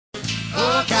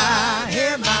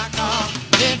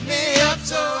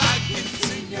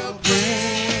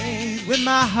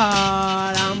my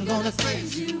heart. I'm gonna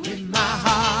praise you in my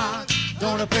heart.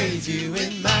 Gonna praise you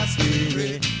in my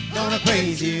spirit. Gonna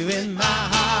praise you in my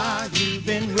heart. You've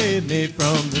been with me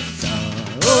from the start.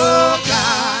 Oh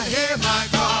God, hear my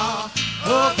call.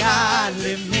 Oh God,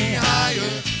 lift me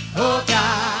higher. Oh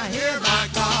God, hear my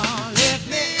call. Lift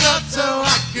me up so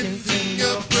I can sing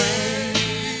your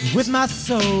praise. With my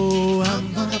soul,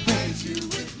 I'm gonna praise you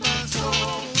with my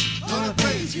soul. Gonna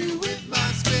praise you with my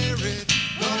spirit.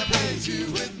 Gonna praise you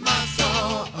with my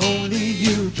soul. Only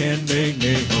you can make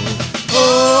me whole.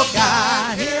 Oh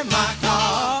God, hear my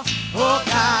call. Oh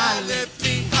God, lift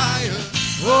me higher.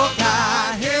 Oh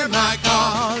God, hear my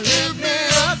call. Lift me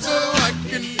up so I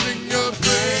can sing your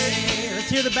praise. Let's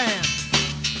hear the band.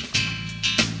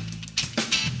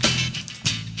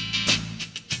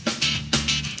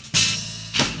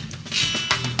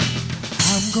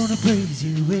 I'm gonna praise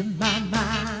you in my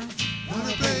mind.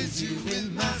 Gonna praise you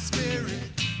in my spirit.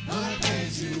 Gonna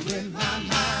praise you in my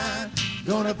mind.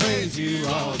 Gonna praise you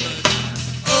all the time.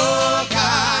 Oh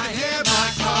God, hear my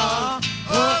call.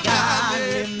 Oh God,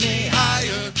 lift me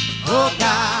higher. Oh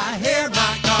God, hear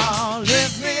my call.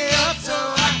 Lift me up so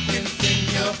I can sing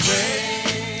your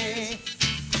praise.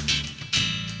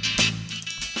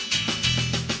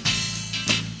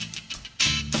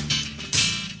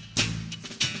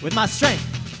 With my strength,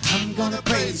 I'm gonna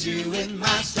praise you in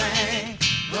my strength.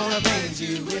 Gonna praise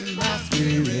you in my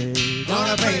spirit.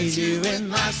 Gonna praise you in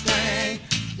my strength.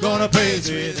 Gonna praise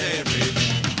with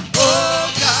everything.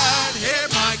 Oh God, hear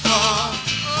my call.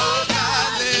 Oh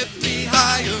God, lift me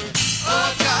higher.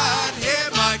 Oh God, hear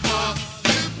my call.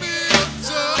 Lift me up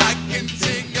so I can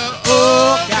sing your.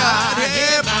 Oh God,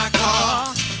 hear my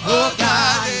call. Oh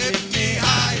God, lift me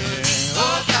higher.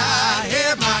 Oh God,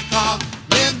 hear my call.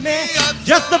 Lift me up.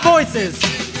 Just the voices.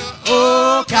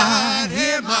 Oh God,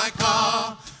 hear my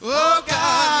call. Oh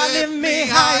God, lift me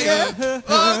higher.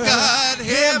 Oh God,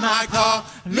 hear my call.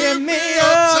 Lift me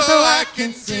up so I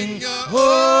can sing.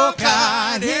 Oh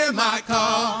God, hear my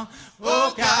call.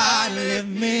 Oh God, lift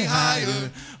me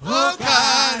higher. Oh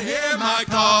God, hear my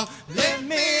call. Lift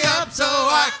me up so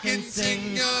I can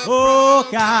sing. Oh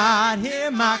God, hear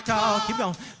my call. Keep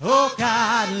going. Oh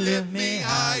God, lift me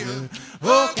higher.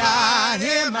 Oh God,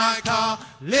 hear my call.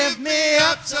 Lift me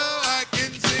up so I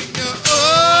can sing.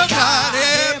 Oh God,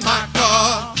 hear my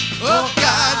call. Oh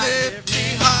God, lift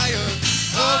me higher.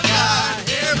 Oh God,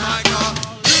 hear my call.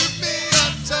 Lift me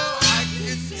up so I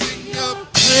can sing your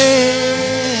praise.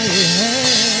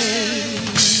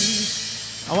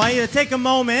 I want you to take a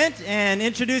moment and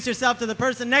introduce yourself to the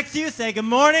person next to you. Say good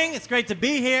morning. It's great to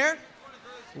be here.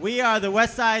 We are the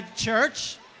Westside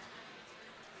Church.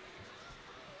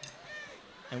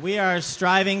 And we are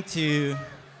striving to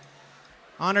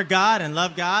honor God and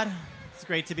love God. It's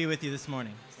great to be with you this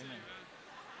morning. Amen.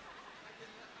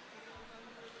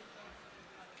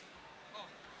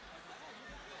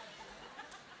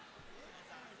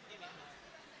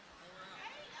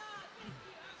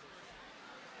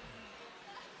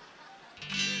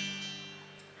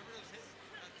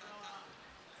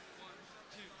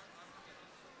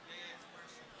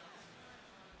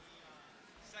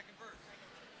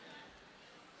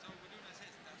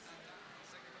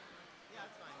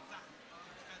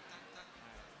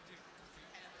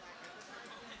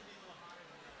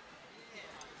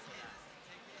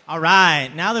 All right,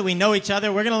 now that we know each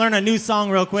other, we're going to learn a new song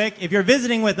real quick. If you're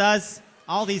visiting with us,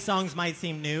 all these songs might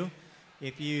seem new.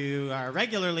 If you are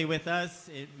regularly with us,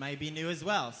 it might be new as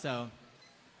well. So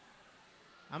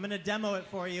I'm going to demo it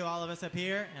for you, all of us up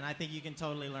here, and I think you can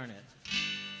totally learn it.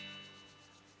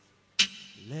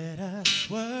 Let us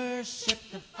worship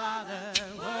the Father,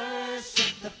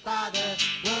 worship the Father,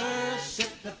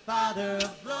 worship the Father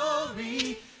of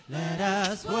glory. Let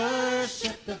us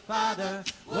worship the Father,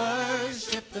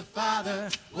 worship the Father,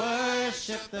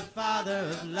 worship the Father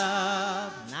of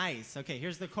love. Nice. Okay,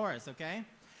 here's the chorus, okay?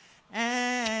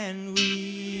 And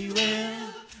we will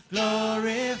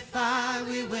glorify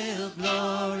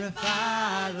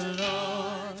the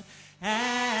Lord.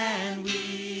 And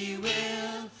we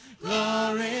will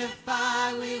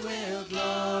glorify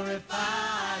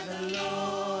the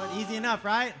Lord. Easy enough,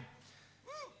 right?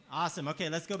 Awesome. Okay,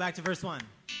 let's go back to verse 1.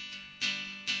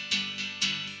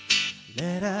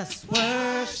 Let us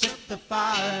worship the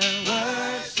Father,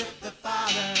 worship the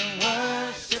Father,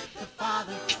 worship the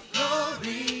Father of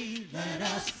glory. Let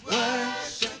us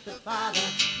worship the Father,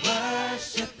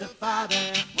 worship the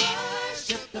Father,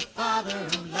 worship the Father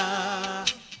of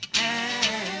love.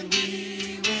 And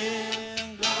we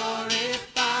will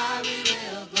glorify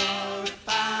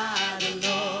the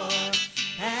Lord.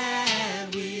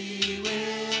 And we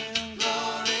will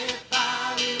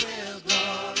glorify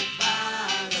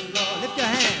the Lord. Lift your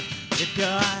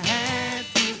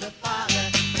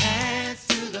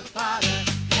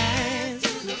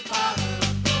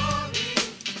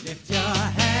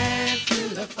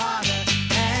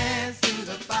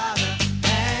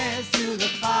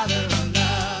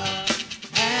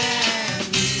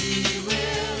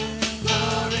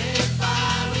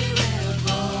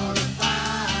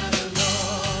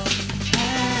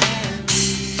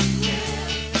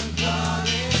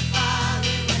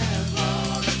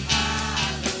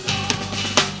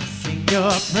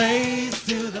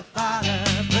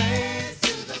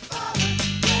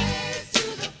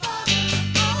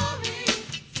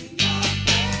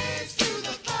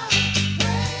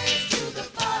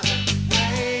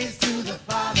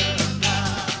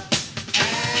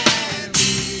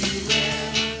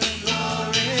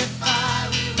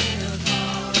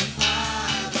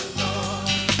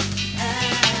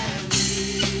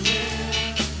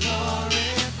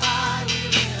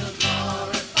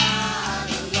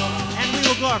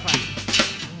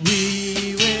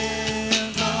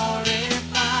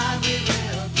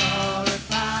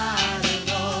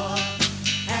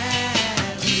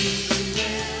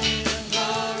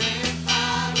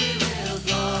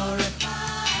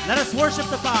worship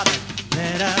the Father.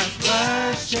 Let us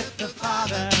worship the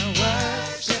Father.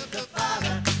 Worship the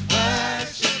Father.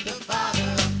 Worship the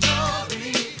Father of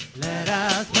glory. Let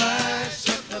us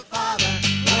worship the Father.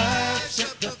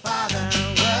 Worship the Father.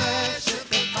 Worship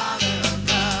the Father of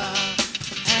love.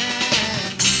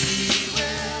 And we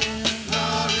will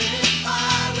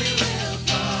glorify the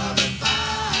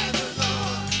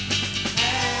Lord.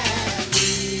 And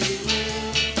we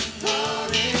will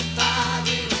glorify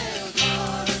the Lord.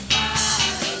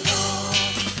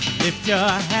 Lift your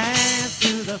hands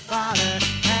to the Father,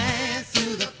 hands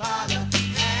to the Father,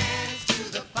 hands to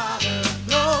the Father of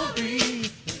glory.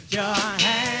 Lift your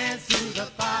hands to the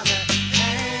Father,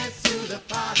 hands to the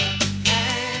Father,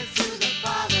 hands to the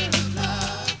Father of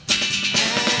love.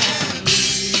 And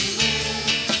we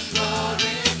will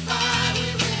glorify the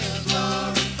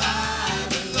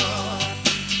Lord.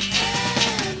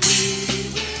 And we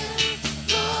will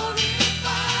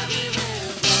glorify the Lord.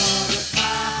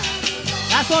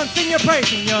 Last one, sing your praise.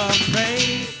 Sing your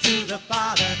praise to the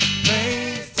Father,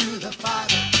 praise to the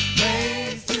Father,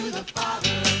 praise to the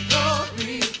Father of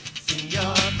glory. Sing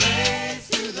your praise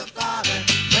to the Father,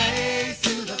 praise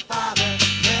to the Father,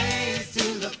 praise to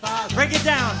the Father. Break it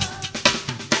down.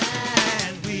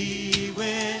 And we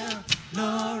will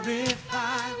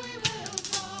glorify the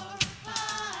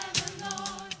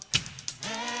Lord.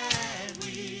 And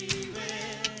we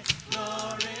will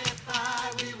glorify,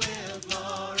 we will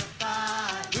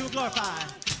glorify, we will glorify.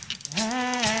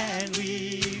 And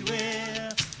we will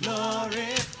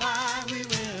glorify, we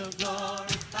will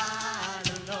glorify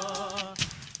the Lord.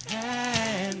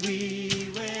 And we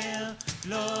will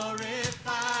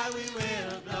glorify, we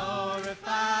will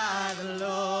glorify the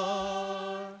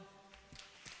Lord.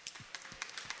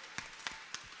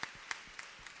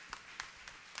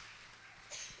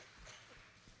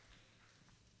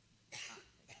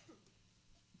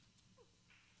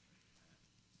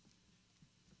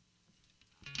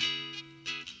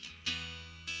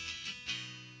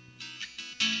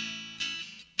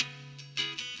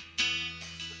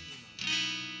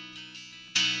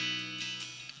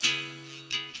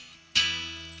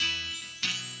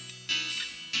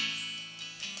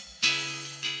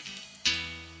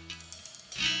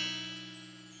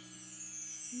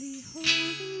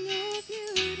 Beholding your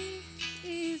beauty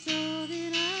is all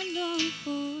that I long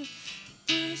for.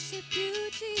 Worship you,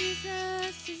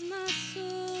 Jesus, is my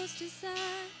soul's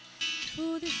desire.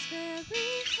 For this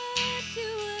very heart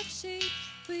you have shaped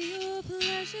for your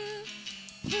pleasure,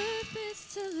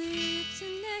 purpose to lift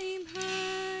your name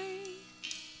high.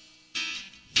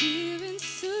 Here in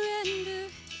surrender,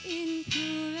 in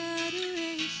pure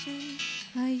adoration,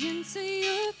 I enter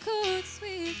your courts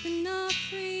with an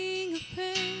offering of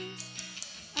praise.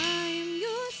 I am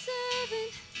your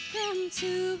servant, come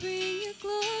to bring you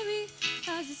glory,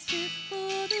 as is fit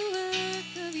for the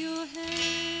work of your hands.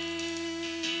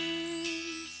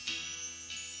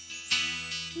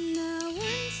 Now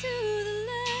unto the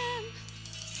Lamb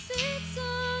sits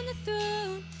on the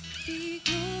throne, be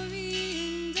glory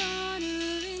and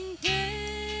honor and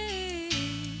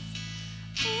praise.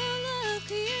 All of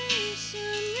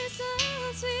creation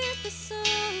resounds with the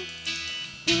song,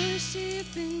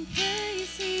 worship and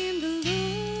praise Him, the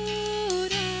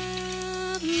Lord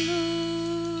of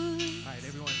Lords. All right,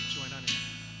 everyone, join on in.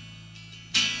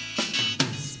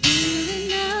 Spirit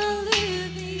now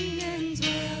living and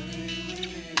dwelling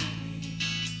within me,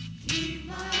 keep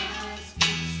my eyes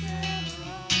fixed ever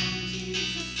on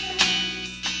Jesus'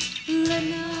 face. Let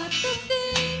not the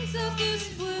things of this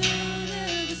world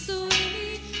ever sway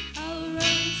me. I'll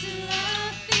run till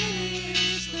I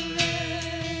finish the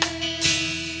race.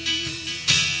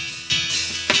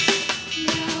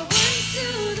 Now unto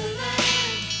the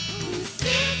Lamb who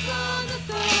sits on the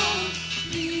throne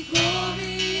be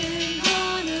glory and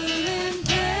honor and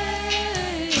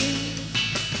praise.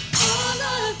 All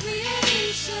of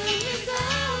creation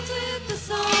resounds with the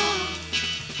song,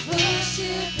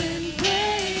 worship and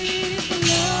praise the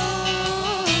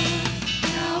Lord.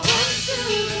 Now unto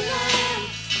the Lamb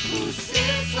who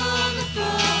sits on the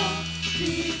throne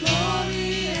be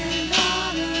glory and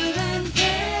honor and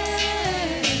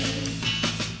praise.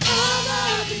 All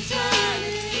of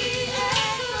eternity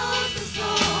echoes the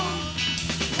song,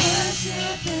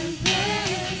 worship and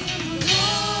praise Him, the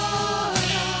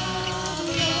Lord of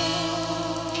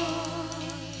Lords.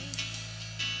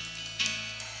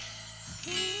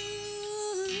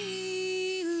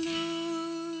 Holy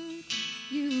Lord,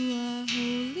 you are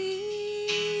holy.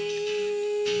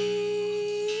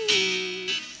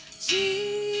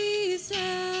 Jesus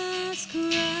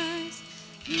Christ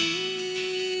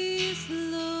is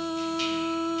Lord.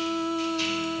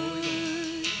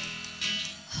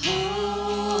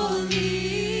 Holy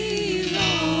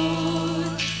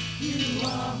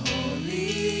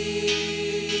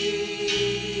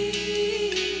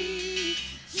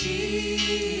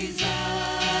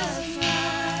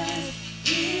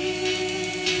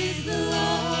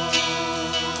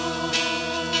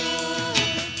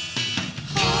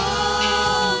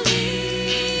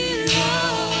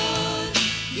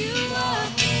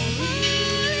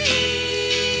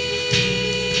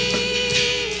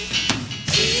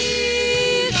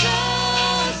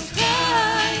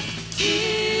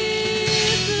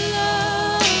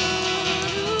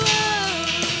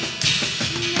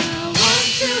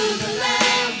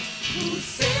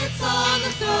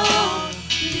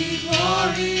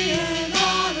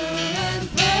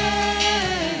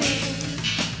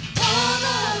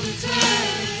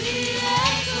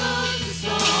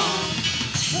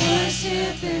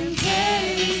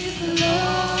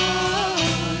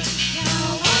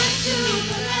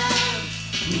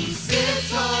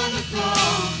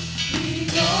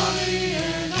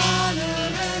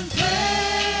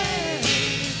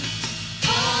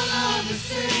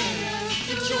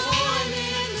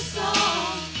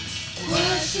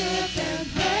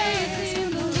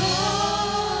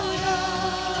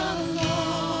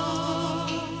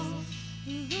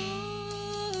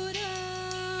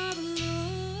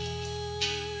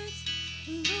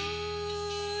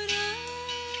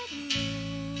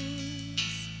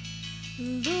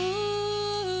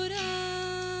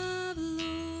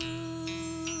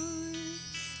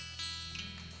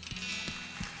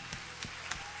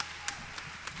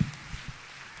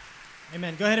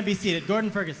Amen. Go ahead and be seated.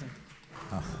 Gordon Ferguson.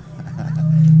 I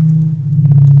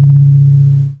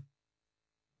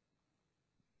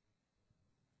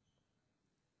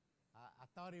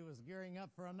thought he was gearing up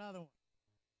for another one.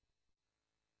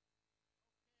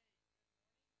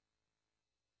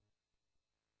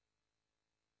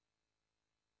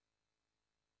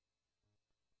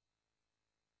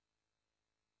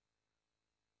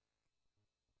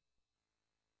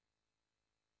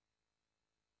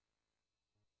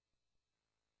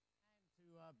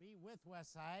 Be with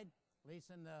Westside, at least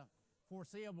in the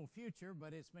foreseeable future,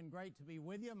 but it's been great to be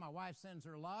with you. My wife sends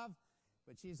her love,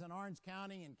 but she's in Orange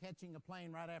County and catching a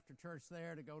plane right after church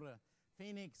there to go to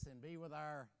Phoenix and be with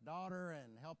our daughter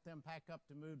and help them pack up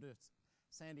to move to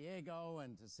San Diego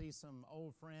and to see some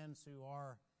old friends who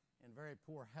are in very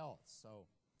poor health. So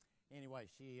anyway,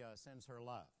 she sends her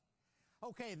love.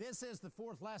 Okay, this is the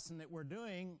fourth lesson that we're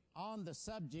doing on the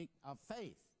subject of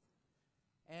faith.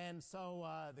 And so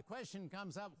the question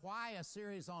comes up, why a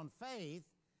series on faith?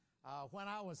 When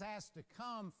I was asked to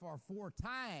come for 4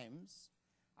 times,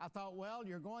 I thought, well,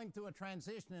 you're going through a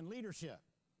transition in leadership.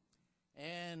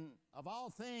 And of all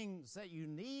things that you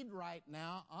need right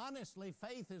now, honestly,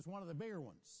 faith is one of the bigger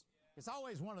ones. It's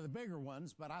always one of the bigger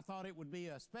ones, but I thought it would be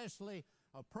especially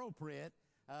appropriate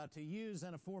to use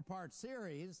in a 4-part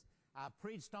series. I've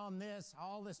preached on this,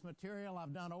 all this material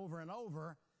I've done over and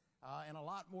over, and a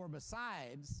lot more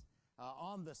besides,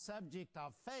 on the subject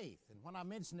of faith. And when I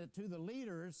mentioned it to the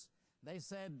leaders, they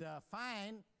said,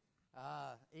 fine,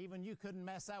 even you couldn't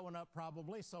mess that one up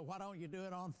probably, so why don't you do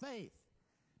it on faith?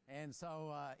 And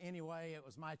so anyway, it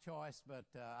was my choice, but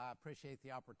I appreciate the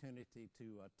opportunity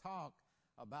to talk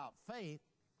about faith.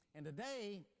 And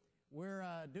today, we're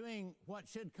doing what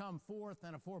should come forth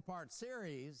in a 4-part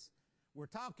series. We're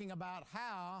talking about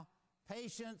how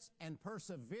patience and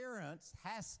perseverance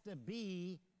has to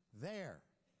be there.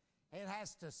 It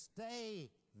has to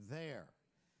stay there.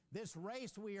 This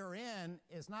race we are in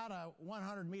is not a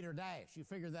 100-meter dash. You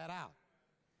figured that out,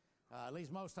 at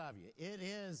least most of you. It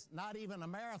is not even a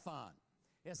marathon.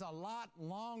 It's a lot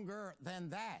longer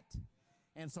than that.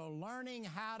 And so learning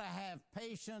how to have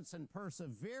patience and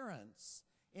perseverance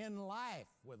in life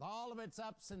with all of its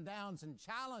ups and downs and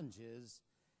challenges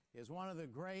is one of the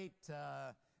great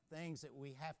things that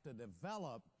we have to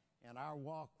develop in our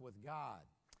walk with God.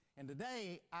 And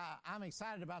today, I'm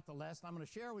excited about the lesson. I'm going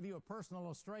to share with you a personal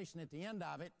illustration at the end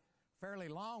of it, fairly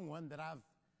long one that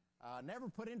I've never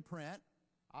put in print,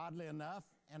 oddly enough,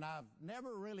 and I've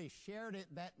never really shared it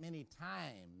that many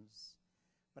times,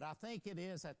 but I think it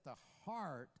is at the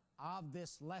heart of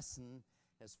this lesson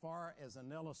as far as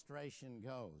an illustration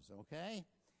goes, okay?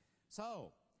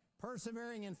 So,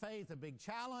 persevering in faith, a big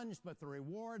challenge, but the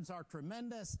rewards are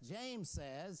tremendous. James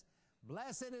says,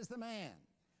 "Blessed is the man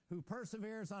who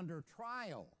perseveres under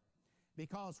trial,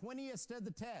 because when he has stood the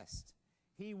test,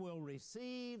 he will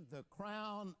receive the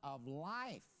crown of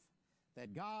life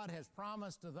that God has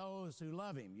promised to those who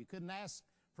love him." You couldn't ask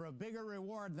for a bigger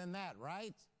reward than that,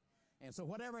 right? And so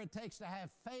whatever it takes to have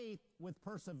faith with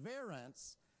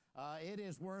perseverance, it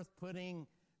is worth putting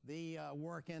the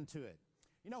work into it.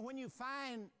 You know, when you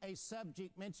find a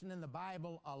subject mentioned in the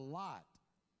Bible a lot,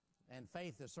 and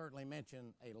faith is certainly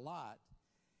mentioned a lot,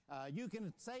 you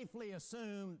can safely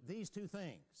assume these 2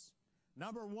 things.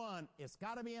 Number one, it's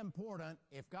got to be important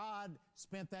if God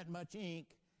spent that much ink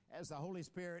as the Holy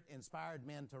Spirit inspired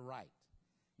men to write.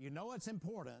 You know it's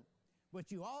important,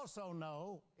 but you also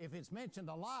know if it's mentioned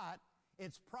a lot,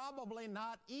 it's probably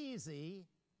not easy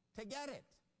to get it.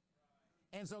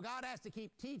 And so God has to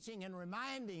keep teaching and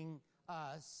reminding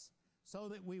us so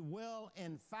that we will,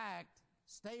 in fact,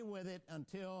 stay with it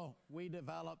until we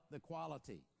develop the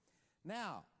quality.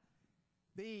 Now,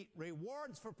 the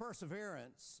rewards for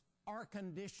perseverance are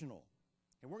conditional.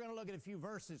 And we're going to look at a few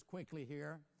verses quickly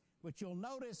here, but you'll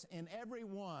notice in every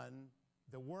one,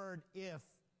 the word "if"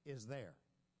 is there.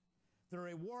 The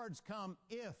rewards come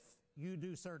if you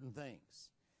do certain things.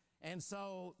 And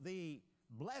so the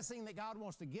blessing that God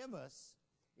wants to give us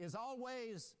is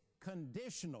always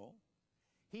conditional.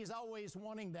 He's always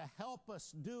wanting to help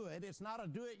us do it. It's not a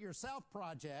do-it-yourself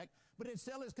project, but it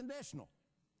still is conditional.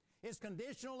 It's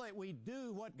conditional that we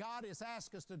do what God has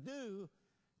asked us to do,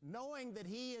 knowing that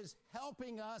He is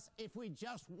helping us if we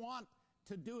just want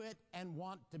to do it and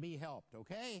want to be helped,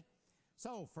 okay?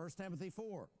 So, 1 Timothy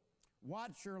 4,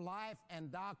 watch your life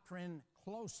and doctrine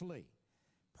closely.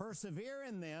 Persevere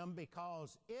in them,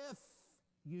 because if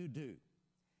you do,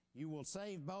 you will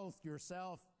save both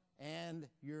yourself and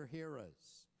your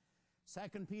hearers.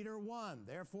 2 Peter 1,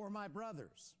 therefore, my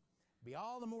brothers, be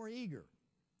all the more eager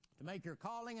to make your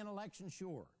calling and election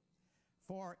sure.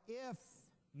 For if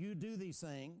you do these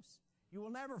things, You will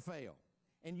never fail,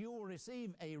 and you will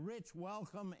receive a rich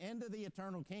welcome into the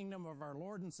eternal kingdom of our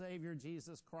Lord and Savior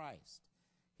Jesus Christ.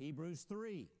 Hebrews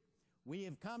 3, we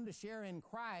have come to share in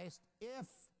Christ if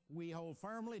we hold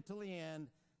firmly till the end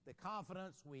the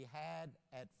confidence we had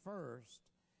at first.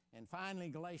 And finally,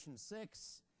 Galatians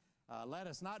 6, let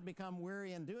us not become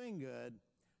weary in doing good,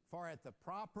 for at the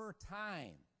proper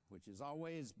time, which is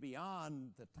always beyond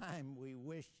the time we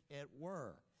wish it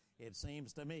were, it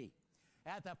seems to me.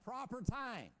 At the proper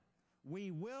time, we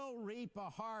will reap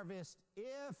a harvest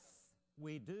if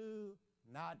we do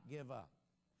not give up.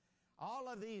 All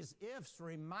of these ifs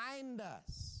remind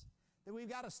us that we've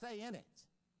got to stay in it.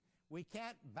 We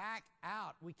can't back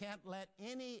out. We can't let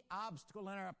any obstacle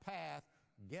in our path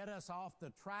get us off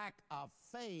the track of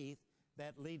faith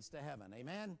that leads to heaven.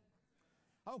 Amen?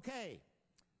 Okay,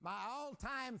 my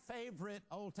all-time favorite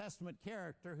Old Testament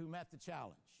character who met the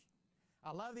challenge.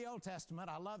 I love the Old Testament.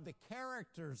 I love the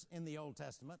characters in the Old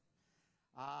Testament.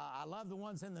 I love the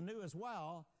ones in the New as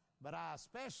well, but I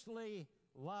especially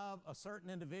love a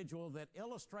certain individual that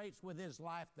illustrates with his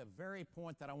life the very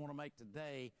point that I want to make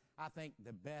today, I think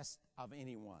the best of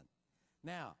anyone.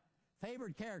 Now,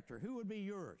 favorite character, who would be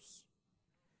yours?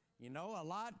 You know, a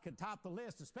lot could top the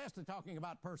list, especially talking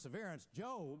about perseverance.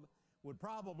 Job would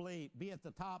probably be at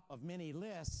the top of many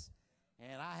lists,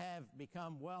 and I have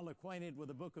become well acquainted with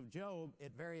the book of Job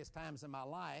at various times in my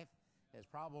life, as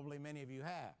probably many of you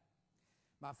have.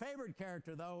 My favorite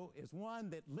character, though, is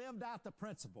one that lived out the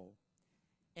principle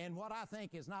in what I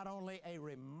think is not only a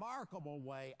remarkable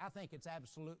way, I think it's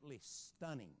absolutely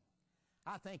stunning.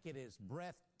 I think it is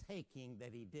breathtaking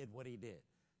that he did what he did.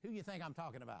 Who do you think I'm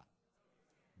talking about?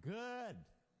 Good.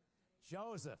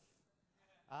 Joseph.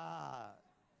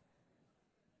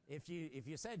 If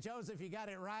you said Joseph, you got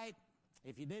it right.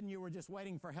 If you didn't, you were just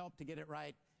waiting for help to get it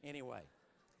right anyway.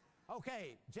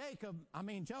 Okay,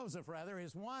 Joseph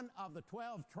is one of the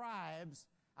 12 tribes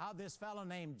of this fellow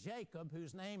named Jacob,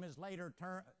 whose name is later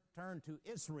turned to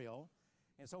Israel.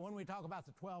 And so when we talk about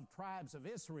the 12 tribes of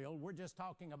Israel, we're just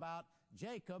talking about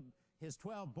Jacob, his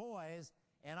 12 boys,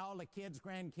 and all the kids,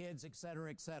 grandkids, et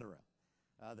cetera, et cetera.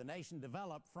 The nation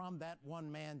developed from that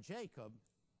one man, Jacob.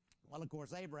 Well, of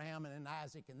course, Abraham and then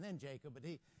Isaac and then Jacob, but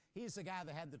he's the guy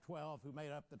that had the 12 who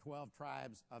made up the 12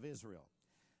 tribes of Israel.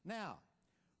 Now,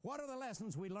 what are the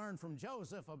lessons we learn from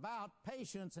Joseph about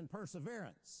patience and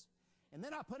perseverance? And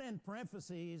then I put in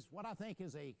parentheses what I think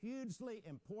is a hugely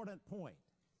important point.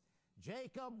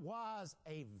 Jacob was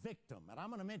a victim, and I'm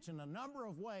going to mention a number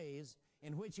of ways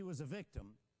in which he was a victim,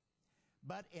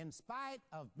 but in spite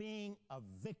of being a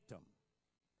victim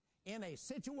in a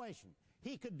situation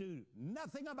he could do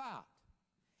nothing about,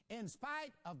 in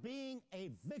spite of being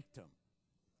a victim,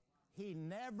 he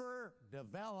never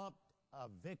developed a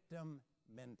victim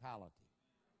mentality.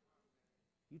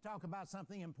 You talk about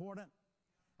something important?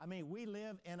 I mean, we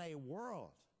live in a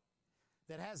world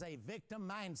that has a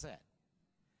victim mindset.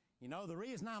 You know, the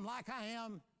reason I'm like I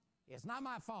am, it's not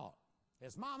my fault.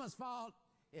 It's mama's fault.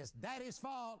 It's daddy's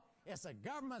fault. It's the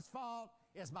government's fault.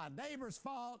 It's my neighbor's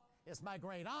fault. It's my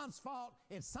great aunt's fault.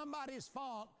 It's somebody's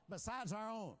fault besides our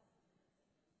own.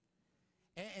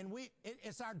 And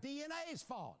it's our DNA's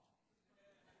fault.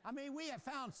 I mean, we have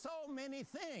found so many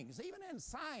things, even in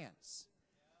science,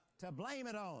 to blame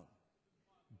it on.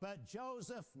 But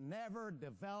Joseph never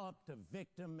developed a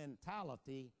victim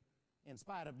mentality in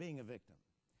spite of being a victim.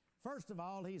 First of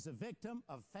all, he's a victim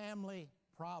of family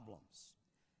problems.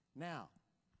 Now,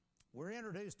 we're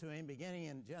introduced to him beginning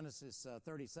in Genesis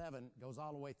 37, goes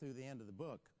all the way through the end of the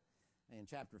book in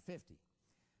chapter 50.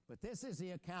 But this is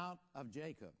the account of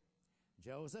Jacob.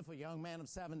 Joseph, a young man of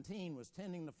 17, was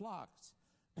tending the flocks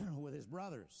with his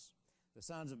brothers, the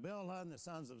sons of Bilhah and the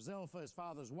sons of Zilpah, his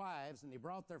father's wives, and he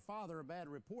brought their father a bad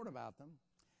report about them.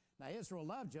 Now Israel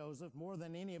loved Joseph more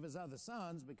than any of his other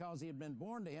sons because he had been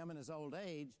born to him in his old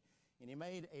age, and he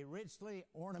made a richly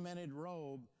ornamented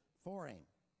robe for him.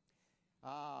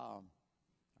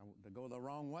 To go the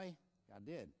wrong way? I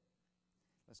did.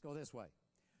 Let's go this way.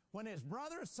 When his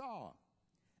brothers saw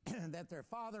that their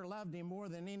father loved him more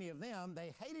than any of them,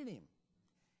 they hated him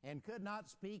and could not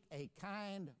speak a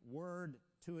kind word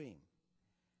to him.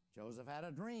 Joseph had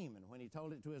a dream, and when he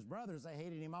told it to his brothers, they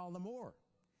hated him all the more.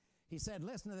 He said,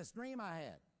 listen to this dream I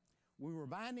had. We were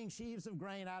binding sheaves of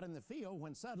grain out in the field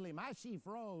when suddenly my sheaf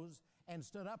rose and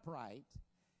stood upright,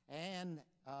 and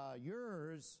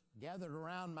yours gathered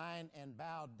around mine and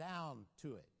bowed down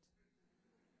to it.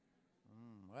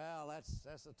 Well,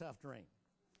 that's a tough dream.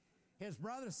 His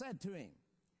brother said to him,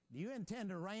 do you intend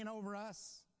to reign over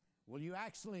us? Will you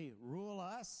actually rule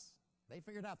us? They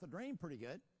figured out the dream pretty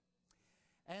good.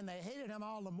 And they hated him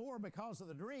all the more because of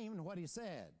the dream and what he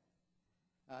said.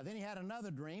 Then he had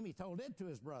another dream. He told it to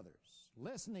his brothers.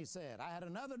 Listen, he said, I had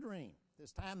another dream.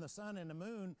 This time the sun and the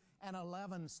moon and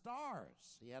 11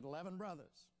 stars, he had 11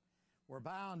 brothers, were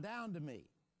bowing down to me.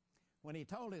 When he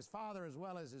told his father as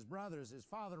well as his brothers, his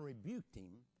father rebuked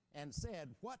him and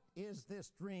said, what is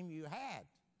this dream you had?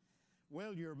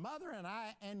 Will your mother and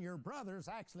I and your brothers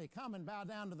actually come and bow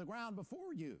down to the ground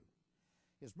before you?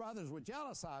 His brothers were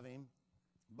jealous of him,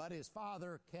 but his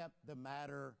father kept the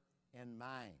matter in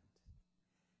mind.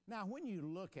 Now, when you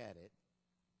look at it,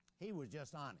 he was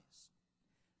just honest.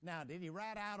 Now, did he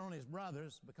rat out on his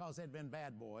brothers because they'd been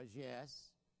bad boys?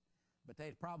 Yes, but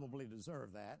they probably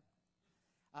deserved that.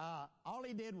 All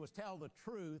he did was tell the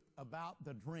truth about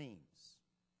the dreams.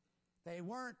 They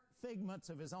weren't figments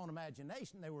of his own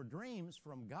imagination. They were dreams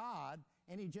from God,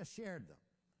 and he just shared them.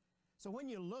 So when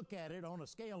you look at it on a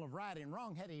scale of right and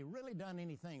wrong, had he really done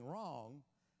anything wrong,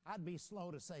 I'd be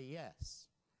slow to say yes.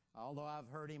 Although I've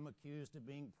heard him accused of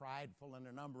being prideful and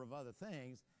a number of other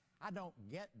things, I don't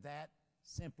get that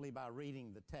simply by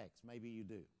reading the text. Maybe you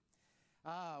do.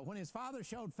 When his father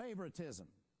showed favoritism,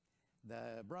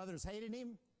 the brothers hated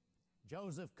him.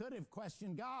 Joseph could have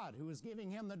questioned God, who was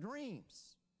giving him the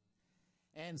dreams,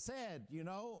 and said, you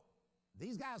know,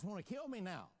 these guys want to kill me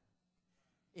now.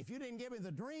 If you didn't give me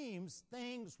the dreams,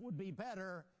 things would be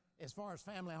better as far as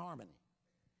family harmony.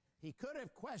 He could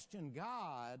have questioned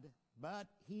God, but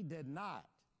he did not.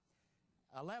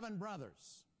 11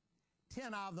 brothers,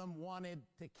 10 of them wanted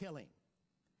to kill him.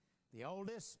 The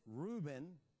oldest, Reuben,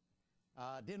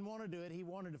 didn't want to do it. He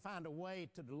wanted to find a way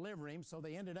to deliver him, so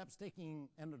they ended up sticking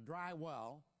in a dry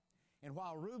well. And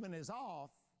while Reuben is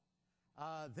off,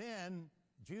 then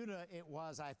Judah, it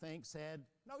was, I think, said,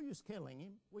 no use killing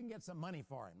him. We can get some money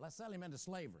for him. Let's sell him into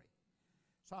slavery.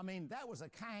 So, I mean, that was a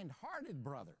kind-hearted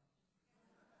brother.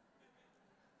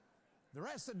 The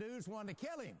rest of the dudes wanted to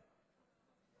kill him.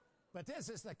 But this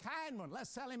is the kind one. Let's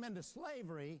sell him into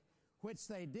slavery, which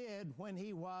they did when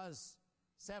he was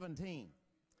 17.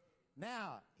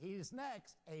 Now, he's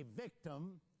next a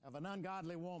victim of an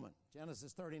ungodly woman,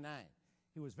 Genesis 39.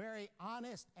 He was very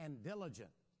honest and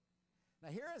diligent. Now,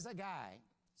 here is a guy,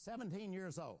 17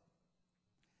 years old,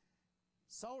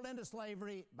 sold into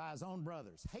slavery by his own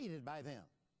brothers, hated by them.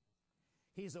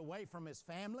 He's away from his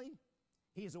family.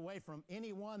 He's away from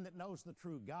anyone that knows the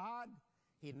true God.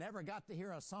 He never got to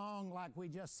hear a song like we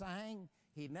just sang.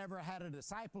 He never had a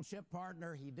discipleship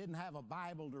partner. He didn't have a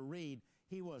Bible to read.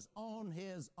 He was on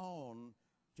his own,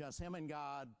 just him and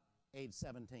God, age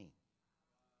 17.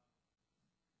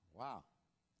 Wow.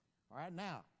 All right,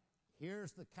 now,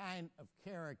 here's the kind of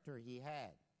character he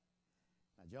had.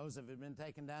 Now, Joseph had been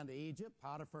taken down to Egypt.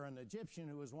 Potiphar, an Egyptian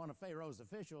who was one of Pharaoh's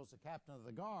officials, the captain of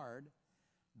the guard,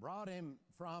 bought him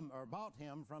from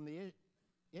the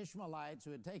Ishmaelites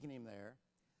who had taken him there.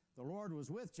 The Lord was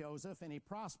with Joseph, and he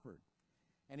prospered.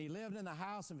 And he lived in the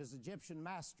house of his Egyptian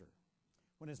master.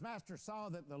 When his master saw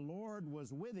that the Lord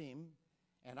was with him,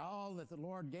 and all that the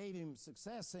Lord gave him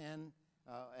success in,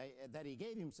 that he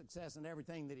gave him success in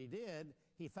everything that he did,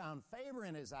 he found favor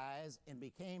in his eyes and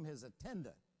became his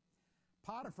attendant.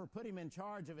 Potiphar put him in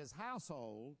charge of his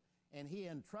household, and he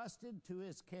entrusted to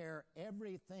his care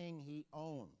everything he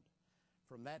owned.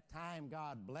 From that time,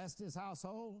 God blessed his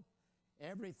household.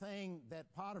 Everything that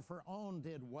Potiphar owned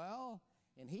did well,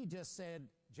 and he just said,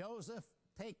 Joseph,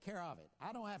 take care of it.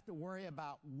 I don't have to worry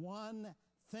about one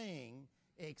thing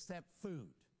except food.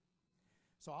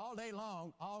 So all day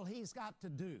long, all he's got to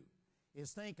do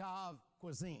is think of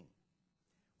cuisine.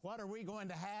 What are we going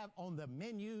to have on the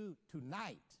menu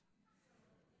tonight?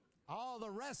 All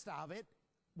the rest of it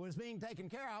was being taken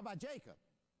care of by Jacob,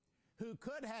 who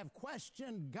could have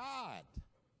questioned God.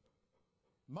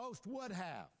 Most would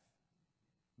have.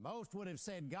 Most would have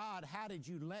said, God, how did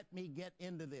you let me get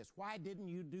into this? Why didn't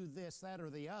you do this, that,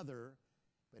 or the other?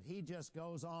 But he just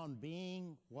goes on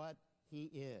being what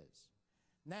he is.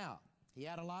 Now, he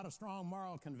had a lot of strong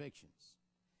moral convictions.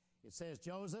 It says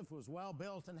Joseph was well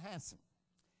built and handsome.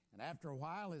 And after a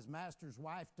while, his master's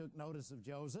wife took notice of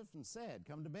Joseph and said,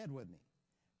 come to bed with me.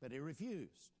 But he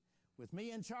refused. With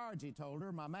me in charge, he told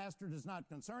her, my master does not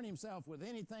concern himself with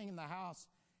anything in the house.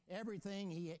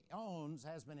 Everything he owns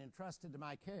has been entrusted to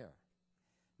my care.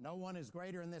 No one is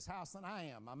greater in this house than I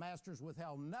am. My master's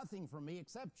withheld nothing from me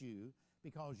except you,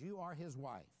 because you are his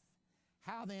wife.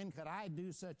 How then could I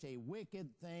do such a wicked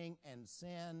thing and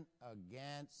sin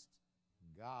against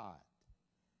God?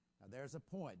 Now there's a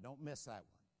point. Don't miss that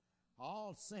one.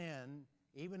 All sin,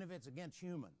 even if it's against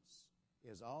humans,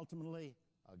 is ultimately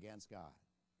against God.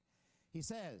 He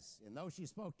says, and though she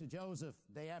spoke to Joseph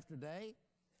day after day,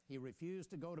 he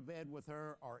refused to go to bed with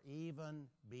her or even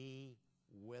be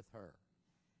with her.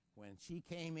 When she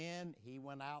came in, he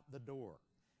went out the door.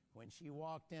 When she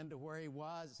walked into where he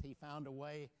was, he found a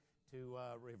way to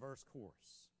reverse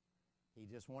course. He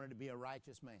just wanted to be a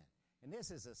righteous man. And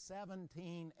this is a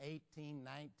 17, 18,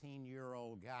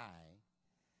 19-year-old guy,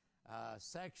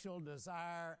 sexual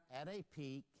desire at a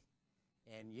peak,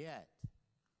 and yet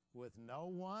with no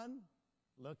one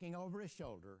looking over his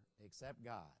shoulder except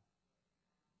God.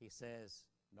 He says,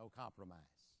 no compromise.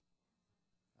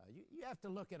 You have to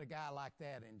look at a guy like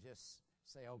that and just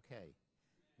say, okay,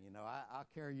 I'll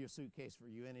carry your suitcase for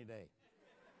you any day.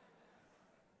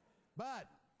 But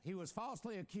he was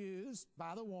falsely accused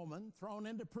by the woman, thrown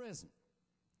into prison.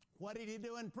 What did he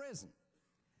do in prison?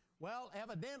 Well,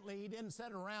 evidently he didn't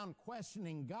sit around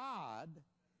questioning God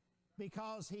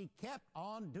because he kept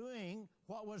on doing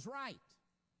what was right.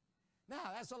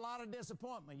 Now, that's a lot of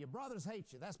disappointment. Your brothers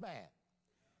hate you. That's bad.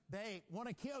 They want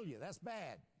to kill you. That's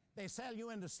bad. They sell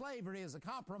you into slavery as a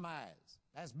compromise.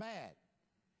 That's bad.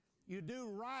 You do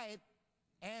right,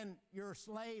 and your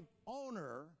slave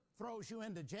owner throws you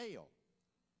into jail.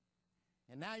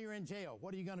 And now you're in jail.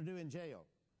 What are you going to do in jail?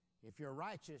 If you're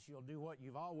righteous, you'll do what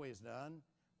you've always done,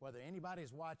 whether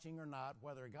anybody's watching or not,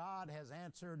 whether God has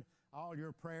answered all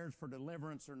your prayers for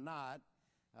deliverance or not.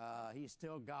 He's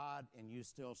still God, and you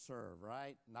still serve,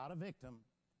 right? Not a victim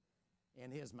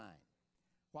in his mind.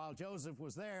 While Joseph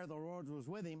was there, the Lord was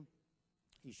with him.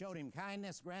 He showed him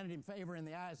kindness, granted him favor in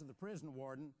the eyes of the prison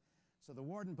warden. So the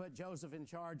warden put Joseph in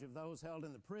charge of those held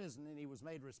in the prison, and he was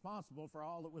made responsible for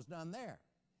all that was done there.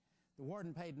 The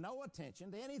warden paid no attention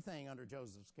to anything under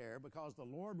Joseph's care because the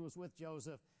Lord was with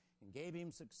Joseph and gave him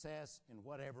success in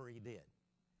whatever he did.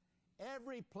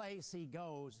 Every place he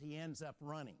goes, he ends up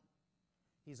running.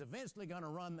 He's eventually going to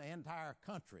run the entire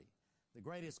country, the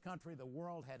greatest country the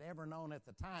world had ever known at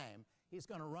the time. He's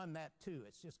going to run that too.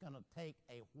 It's just going to take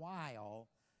a while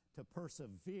to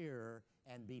persevere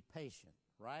and be patient,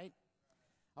 right?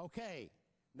 Okay,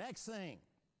 next thing.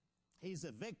 He's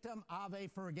a victim of a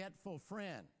forgetful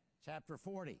friend. Chapter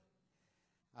 40.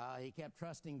 He kept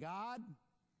trusting God.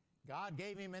 God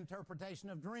gave him interpretation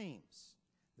of dreams.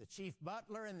 The chief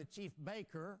butler and the chief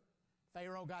baker,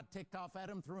 Pharaoh got ticked off at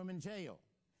him, threw him in jail.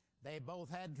 They both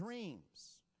had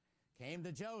dreams. Came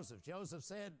to Joseph. Joseph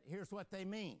said, here's what they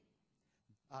mean.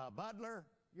 Butler,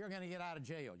 you're going to get out of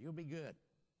jail. You'll be good.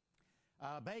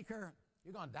 Baker,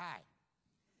 you're going to die.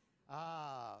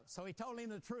 So he told him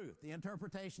the truth, the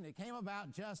interpretation. It came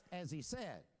about just as he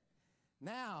said.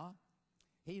 Now,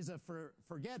 he's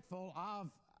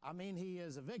he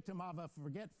is a victim of a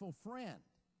forgetful friend.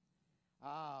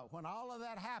 When all of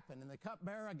that happened and the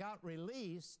cupbearer got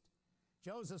released,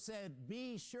 Joseph said,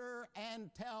 be sure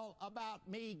and tell about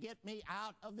me, get me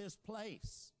out of this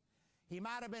place. He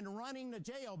might have been running to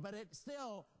jail, but it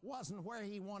still wasn't where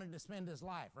he wanted to spend his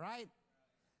life, right?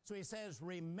 So he says,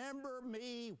 remember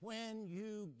me when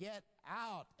you get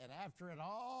out. And after it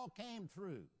all came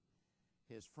through,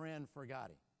 his friend forgot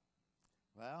him.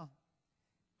 Well,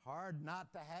 hard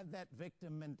not to have that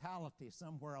victim mentality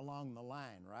somewhere along the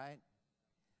line, right?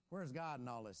 Where's God in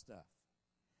all this stuff?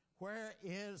 Where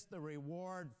is the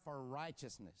reward for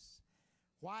righteousness?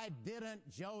 Why didn't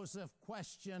Joseph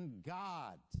question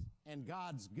God and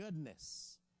God's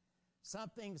goodness?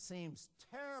 Something seems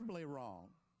terribly wrong.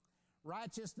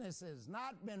 Righteousness has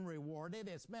not been rewarded.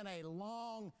 It's been a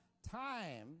long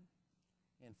time.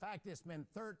 In fact, it's been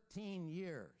 13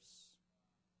 years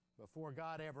before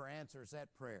God ever answers that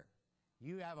prayer.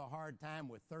 You have a hard time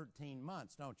with 13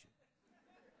 months, don't you?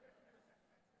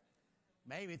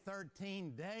 Maybe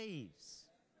 13 days.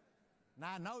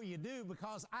 Now, I know you do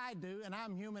because I do, and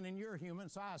I'm human and you're human,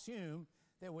 so I assume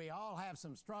that we all have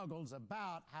some struggles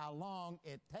about how long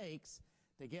it takes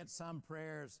to get some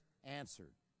prayers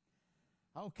answered.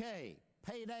 Okay,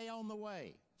 payday on the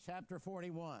way, chapter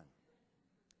 41.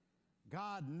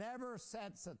 God never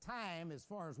sets a time, as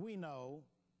far as we know,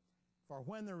 for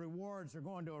when the rewards are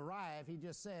going to arrive. He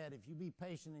just said, if you be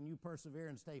patient and you persevere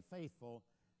and stay faithful,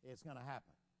 it's going to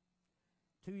happen.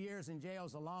 2 years in jail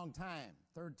is a long time.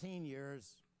 13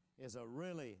 years is a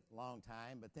really long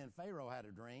time. But then Pharaoh had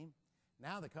a dream.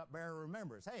 Now the cupbearer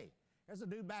remembers, hey, there's a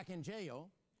dude back in jail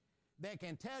that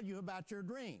can tell you about your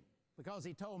dream, because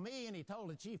he told me and he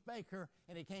told the chief baker,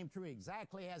 and it came true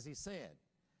exactly as he said.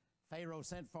 Pharaoh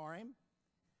sent for him.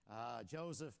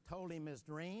 Joseph told him his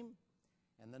dream.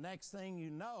 And the next thing you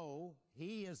know,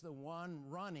 he is the one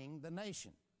running the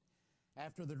nation.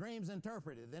 After the dream's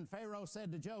interpreted, then Pharaoh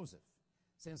said to Joseph,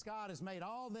 since God has made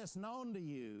all this known to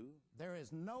you, there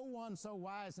is no one so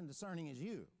wise and discerning as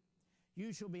you.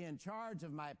 You shall be in charge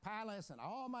of my palace, and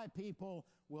all my people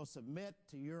will submit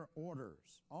to your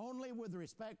orders, only with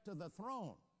respect to the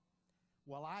throne.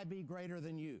 will I be greater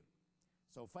than you?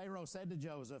 So Pharaoh said to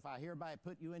Joseph, I hereby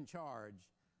put you in charge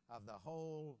of the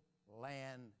whole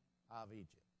land of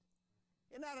Egypt.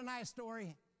 Isn't that a nice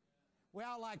story? We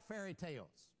all like fairy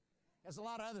tales. There's a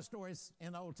lot of other stories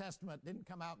in the Old Testament that didn't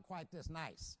come out quite this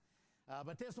nice.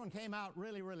 But this one came out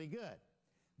really, really good.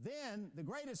 Then the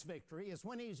greatest victory is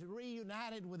when he's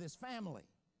reunited with his family.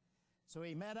 So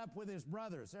he met up with his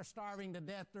brothers. They're starving to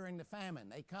death during the famine.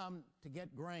 They come to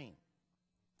get grain.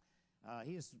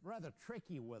 He's rather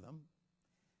tricky with them,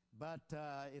 but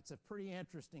it's a pretty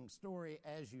interesting story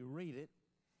as you read it.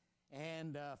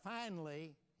 And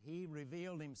finally, he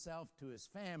revealed himself to his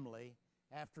family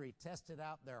after he tested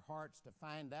out their hearts to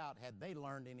find out had they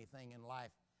learned anything in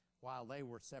life while they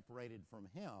were separated from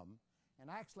him. And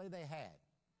actually they had.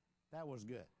 That was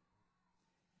good.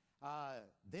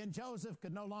 Then Joseph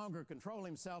could no longer control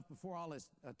himself before all his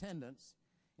attendants,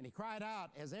 and he cried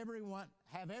out,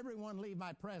 have everyone leave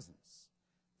my presence.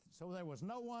 So there was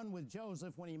no one with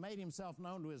Joseph when he made himself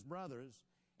known to his brothers,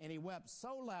 and he wept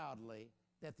so loudly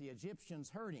that the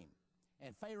Egyptians heard him,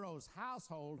 and Pharaoh's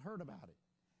household heard about it.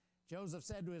 Joseph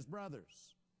said to his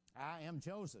brothers, I am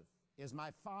Joseph. Is my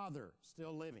father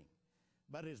still living?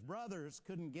 But his brothers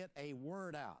couldn't get a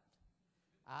word out.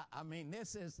 I mean,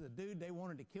 this is the dude they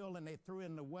wanted to kill, and they threw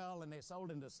in the well, and they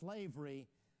sold into slavery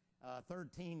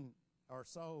 13 or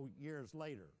so years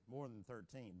later, more than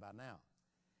 13 by now.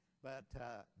 But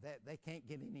they can't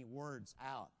get any words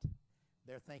out.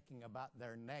 They're thinking about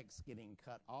their necks getting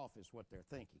cut off is what they're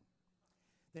thinking.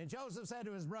 Then Joseph said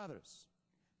to his brothers,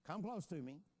 come close to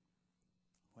me.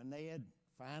 When they had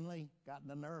finally gotten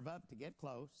the nerve up to get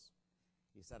close,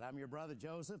 he said, I'm your brother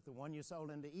Joseph, the one you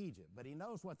sold into Egypt. But he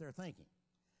knows what they're thinking.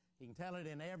 He can tell it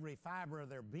in every fiber of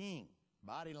their being.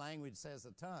 Body language says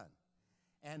a ton.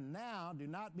 And now do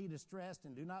not be distressed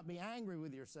and do not be angry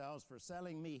with yourselves for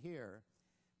selling me here,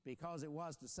 because it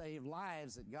was to save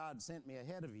lives that God sent me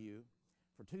ahead of you.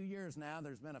 For 2 years now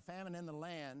there's been a famine in the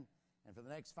land, and for the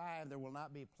next 5 there will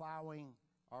not be plowing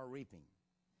or reaping.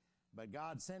 But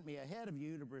God sent me ahead of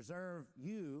you to preserve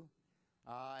you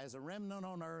as a remnant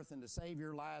on earth and to save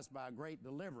your lives by a great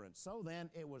deliverance. So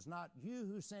then it was not you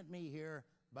who sent me here,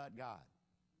 but God.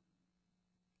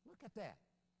 Look at that.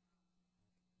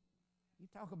 You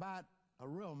talk about a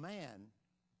real man.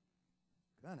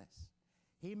 Goodness.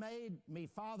 He made me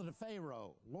father to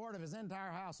Pharaoh, lord of his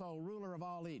entire household, ruler of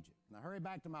all Egypt. Now hurry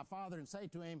back to my father and say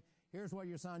to him, here's what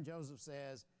your son Joseph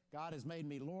says. God has made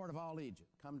me lord of all Egypt.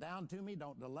 Come down to me,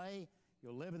 don't delay.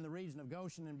 You'll live in the region of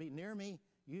Goshen and be near me.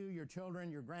 You, your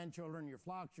children, your grandchildren, your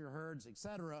flocks, your herds,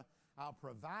 etc. I'll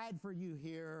provide for you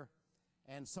here,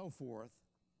 and so forth.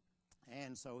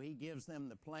 And so he gives them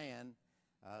the plan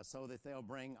so that they'll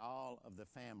bring all of the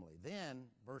family. Then,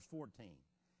 verse 14,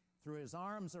 threw his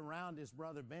arms around his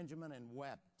brother Benjamin and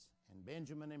wept. And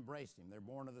Benjamin embraced him. They're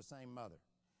born of the same mother,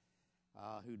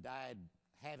 who died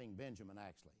having Benjamin,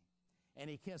 actually. And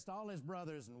he kissed all his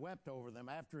brothers and wept over them.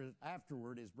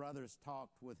 Afterward, his brothers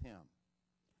talked with him.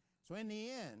 So in the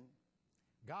end,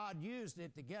 God used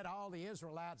it to get all the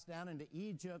Israelites down into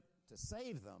Egypt to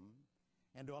save them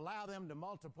and to allow them to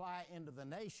multiply into the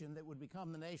nation that would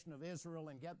become the nation of Israel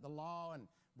and get the law and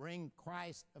bring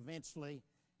Christ eventually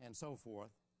and so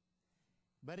forth.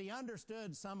 But he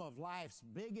understood some of life's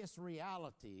biggest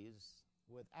realities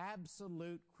with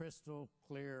absolute crystal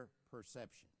clear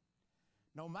perception.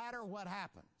 No matter what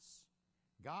happens,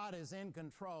 God is in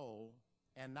control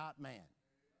and not man.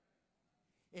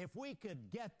 If we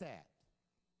could get that,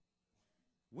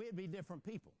 we'd be different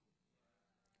people.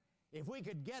 If we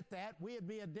could get that, we'd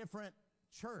be a different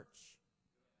church.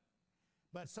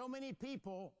 But so many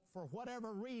people, for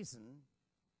whatever reason,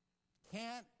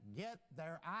 can't get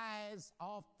their eyes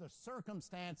off the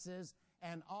circumstances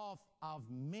and off of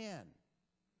men.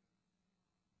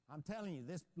 I'm telling you,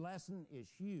 this lesson is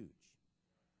huge.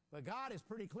 But God is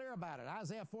pretty clear about it.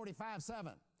 Isaiah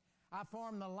 45:7. I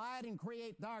form the light and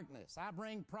create darkness. I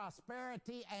bring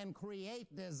prosperity and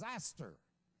create disaster.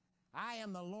 I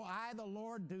am the Lord, the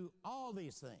Lord, do all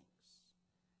these things.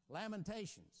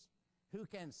 Lamentations. Who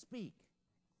can speak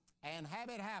and have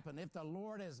it happen if the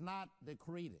Lord has not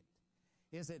decreed it?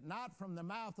 Is it not from the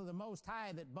mouth of the Most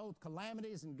High that both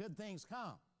calamities and good things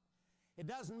come? It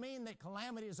doesn't mean that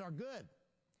calamities are good.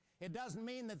 It doesn't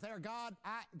mean that they're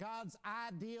God's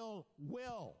ideal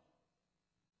will,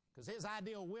 because his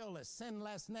ideal will is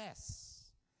sinlessness.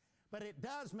 But it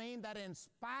does mean that in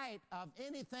spite of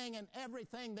anything and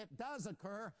everything that does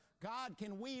occur, God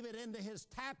can weave it into his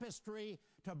tapestry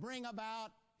to bring about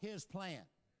his plan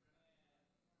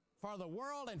for the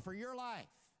world and for your life.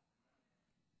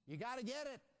 You got to get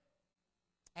it.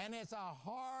 And it's a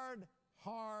hard,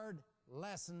 hard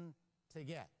lesson to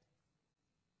get.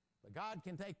 But God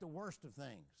can take the worst of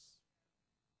things,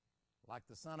 like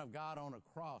the Son of God on a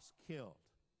cross killed,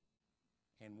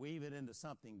 and weave it into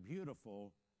something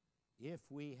beautiful if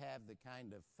we have the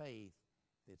kind of faith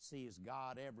that sees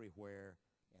God everywhere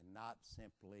and not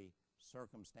simply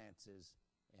circumstances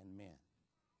and men.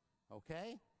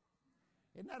 Okay?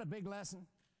 Isn't that a big lesson?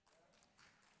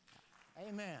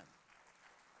 Amen.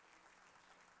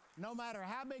 No matter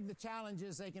how big the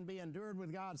challenges, they can be endured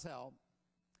with God's help.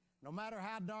 No matter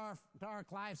how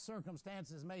dark life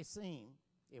circumstances may seem,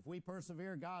 if we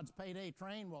persevere, God's payday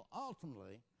train will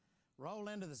ultimately roll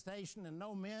into the station, and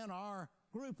no men or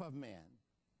group of men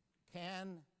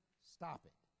can stop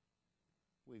it.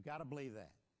 We've got to believe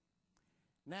that.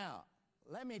 Now,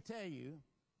 let me tell you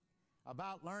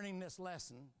about learning this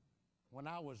lesson when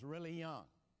I was really young.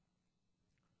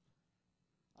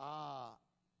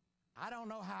 I don't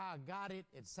know how I got it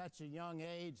at such a young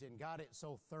age and got it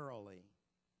so thoroughly.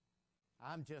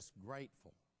 I'm just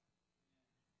grateful,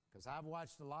 because I've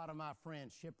watched a lot of my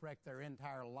friends shipwreck their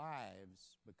entire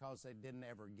lives because they didn't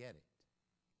ever get it.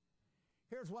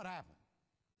 Here's what happened.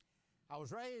 I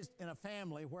was raised in a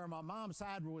family where my mom's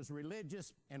side was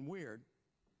religious and weird,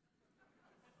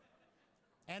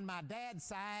 and my dad's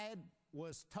side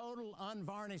was total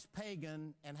unvarnished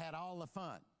pagan and had all the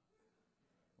fun.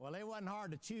 Well, it wasn't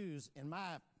hard to choose in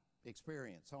my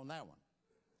experience on that one.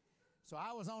 So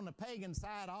I was on the pagan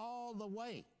side all the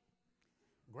way.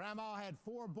 Grandma had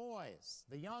 4 boys.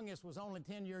 The youngest was only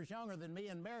 10 years younger than me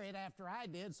and married after I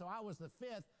did, so I was the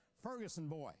 5th Ferguson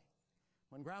boy.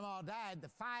 When Grandma died,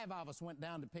 the 5 of us went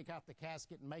down to pick out the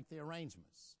casket and make the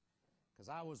arrangements, because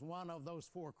I was one of those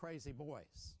 4 crazy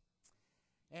boys.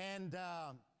 And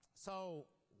so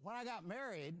when I got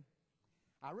married,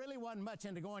 I really wasn't much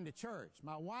into going to church.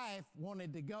 My wife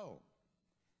wanted to go.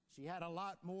 She had a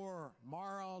lot more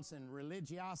morals and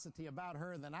religiosity about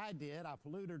her than I did. I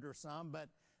polluted her some, but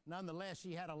nonetheless,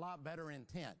 she had a lot better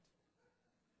intent.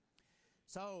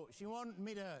 So she wanted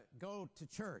me to go to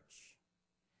church.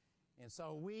 And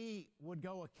so we would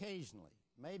go occasionally,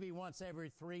 maybe once every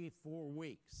 3-4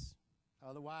 weeks.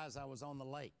 Otherwise, I was on the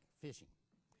lake fishing.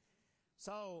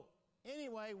 So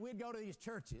anyway, we'd go to these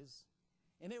churches,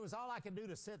 and it was all I could do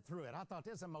to sit through it. I thought,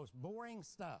 this is the most boring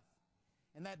stuff.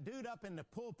 And that dude up in the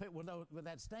pulpit with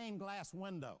that stained glass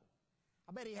window,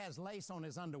 I bet he has lace on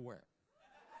his underwear.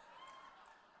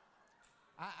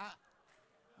 I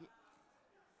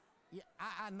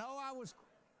know I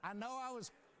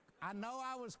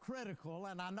was critical,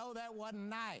 and I know that wasn't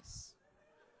nice.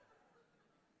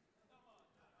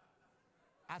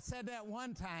 I said that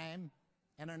one time,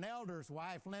 and an elder's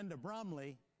wife, Linda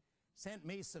Brumley, sent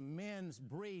me some men's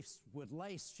briefs with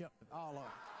lace all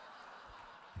over.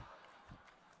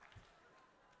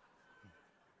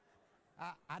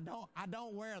 I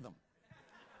don't wear them.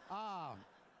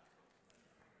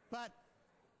 But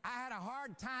I had a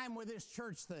hard time with this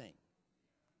church thing.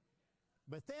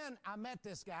 But then I met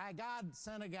this guy. God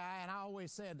sent a guy, and I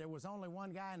always said there was only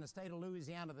one guy in the state of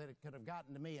Louisiana that could have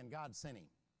gotten to me, and God sent him.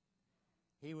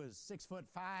 He was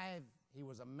 6'5". He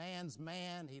was a man's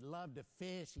man. He loved to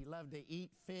fish. He loved to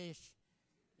eat fish.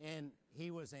 And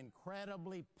he was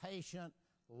incredibly patient,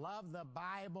 loved the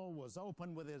Bible, was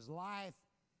open with his life.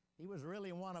 He was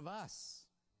really one of us.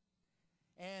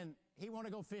 And he wanted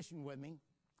to go fishing with me.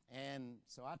 And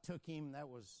so I took him. That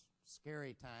was a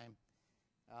scary time.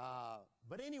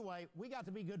 But anyway, we got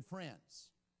to be good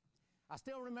friends. I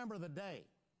still remember the day.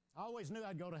 I always knew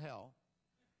I'd go to hell.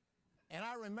 And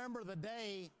I remember the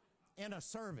day in a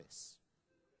service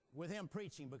with him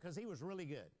preaching, because he was really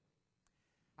good.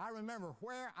 I remember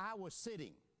where I was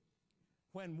sitting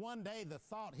when one day the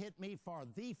thought hit me for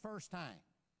the first time,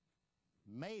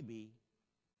 maybe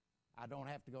I don't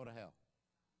have to go to hell.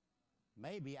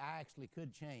 Maybe I actually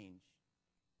could change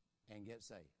and get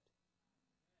saved.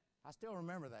 I still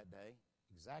remember that day,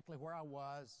 exactly where I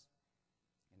was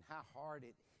and how hard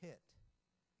it hit,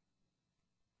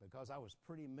 because I was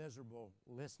pretty miserable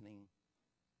listening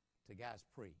to guys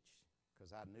preach,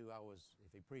 because I knew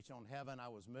if he preached on heaven, I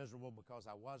was miserable because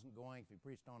I wasn't going. If he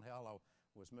preached on hell, I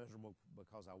was miserable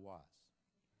because I was.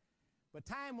 But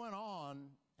time went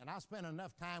on, and I spent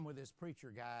enough time with this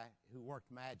preacher guy who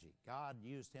worked magic. God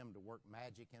used him to work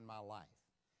magic in my life.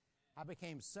 I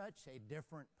became such a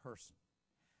different person.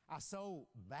 I so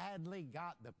badly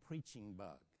got the preaching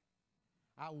bug.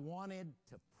 I wanted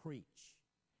to preach.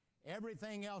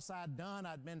 Everything else I'd done,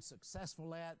 I'd been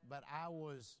successful at, but I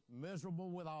was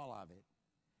miserable with all of it.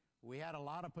 We had a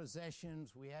lot of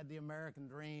possessions. We had the American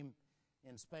dream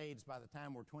in spades by the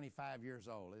time we're 25 years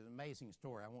old. It's an amazing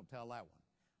story. I won't tell that one.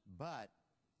 But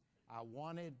I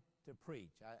wanted to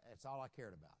preach. That's all I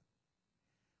cared about.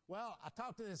 Well, I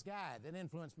talked to this guy that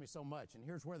influenced me so much, and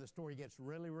here's where the story gets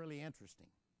really, really interesting.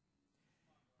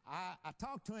 I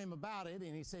talked to him about it,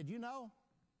 and he said, you know,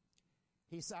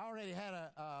 he said, I already had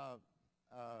a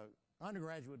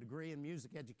undergraduate degree in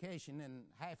music education and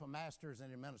half a master's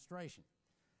in administration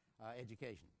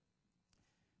education.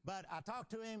 But I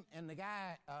talked to him, and the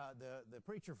guy, the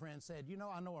preacher friend said, you know,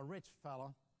 I know a rich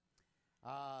fella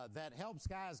that helps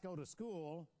guys go to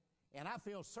school, and I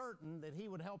feel certain that he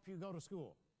would help you go to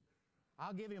school.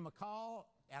 I'll give him a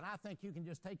call, and I think you can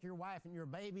just take your wife and your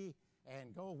baby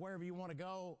and go wherever you want to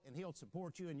go, and he'll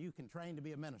support you, and you can train to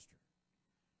be a minister.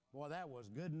 Boy, that was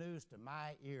good news to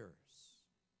my ears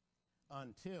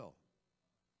until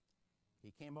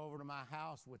he came over to my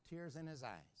house with tears in his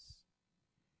eyes.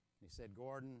 He said,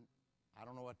 Gordon, I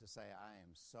don't know what to say. I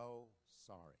am so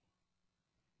sorry.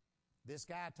 This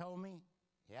guy told me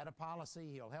he had a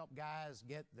policy. He'll help guys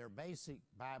get their basic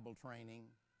Bible training,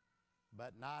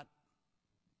 but not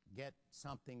get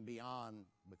something beyond,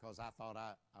 because I thought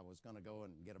I was going to go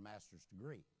and get a master's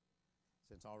degree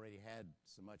since I already had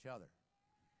so much other.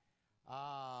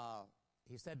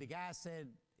 He said the guy said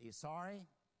he's sorry.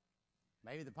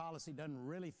 Maybe the policy doesn't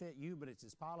really fit you, but it's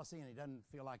his policy, and he doesn't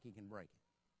feel like he can break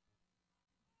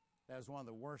it. That was one of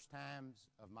the worst times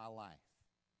of my life.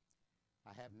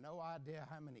 I have no idea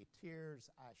how many tears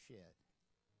I shed.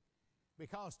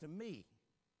 Because to me,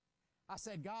 I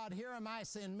said, God, here am I,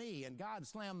 send me. And God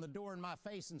slammed the door in my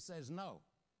face and says no.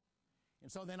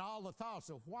 And so then all the thoughts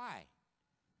of why?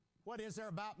 What is there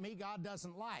about me God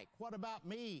doesn't like? What about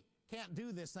me can't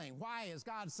do this thing? Why is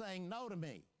God saying no to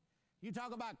me? You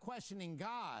talk about questioning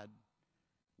God.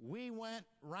 We went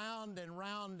round and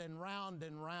round and round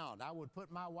and round. I would put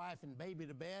my wife and baby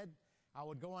to bed. I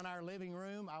would go in our living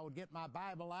room. I would get my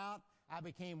Bible out. I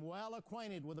became well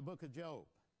acquainted with the book of Job.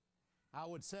 I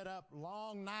would sit up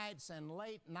long nights and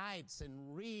late nights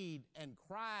and read and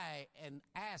cry and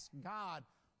ask God,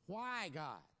 why,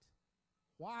 God?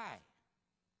 Why?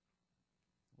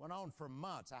 Went on for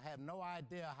months. I have no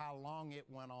idea how long it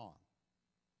went on.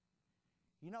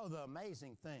 You know the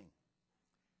amazing thing,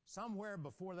 somewhere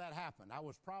before that happened, I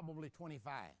was probably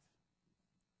 25.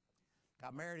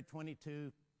 Got married at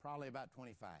 22, probably about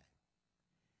 25.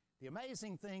 The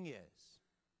amazing thing is,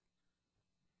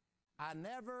 I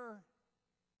never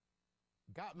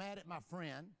got mad at my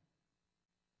friend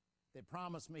that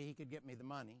promised me he could get me the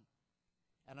money,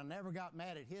 and I never got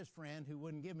mad at his friend who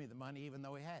wouldn't give me the money even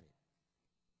though he had it.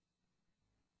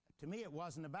 To me, it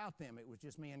wasn't about them. It was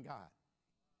just me and God.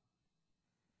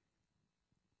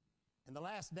 In the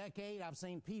last decade, I've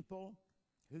seen people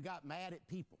who got mad at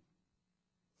people,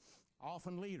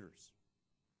 often leaders,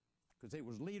 because it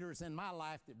was leaders in my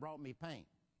life that brought me pain.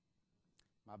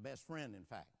 My best friend, in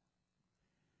fact.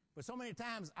 But so many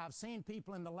times I've seen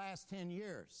people in the last 10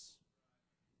 years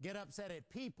get upset at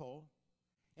people,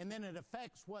 and then it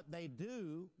affects what they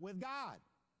do with God.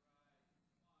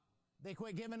 They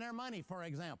quit giving their money, for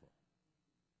example.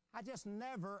 I just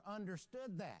never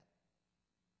understood that.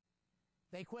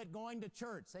 They quit going to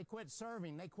church. They quit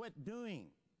serving. They quit doing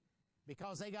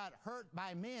because they got hurt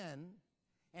by men.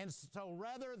 And so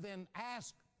rather than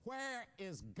ask, where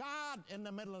is God in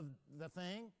the middle of the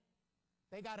thing,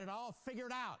 they got it all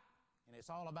figured out, and it's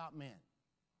all about men.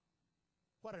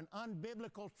 What an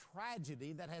unbiblical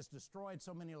tragedy that has destroyed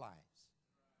so many lives.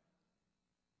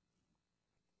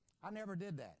 I never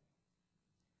did that.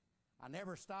 I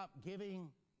never stopped giving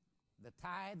the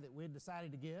tithe that we had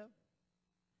decided to give.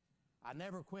 I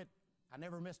never quit. I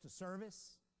never missed a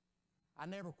service. I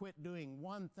never quit doing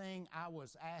one thing I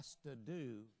was asked to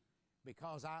do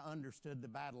because I understood the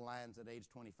battle lines at age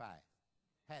 25.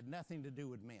 Had nothing to do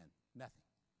with men. Nothing.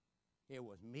 It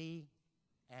was me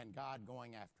and God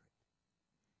going after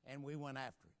it. And we went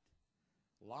after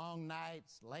it. Long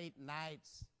nights, late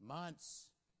nights, months,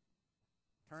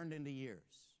 turned into years.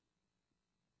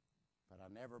 But I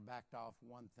never backed off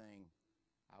one thing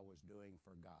I was doing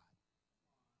for God.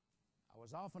 I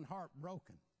was often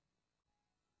heartbroken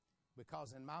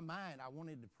because in my mind I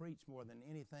wanted to preach more than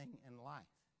anything in life.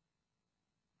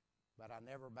 But I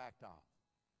never backed off.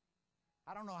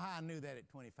 I don't know how I knew that at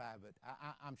 25, but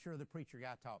I'm sure the preacher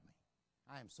guy taught me.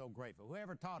 I am so grateful.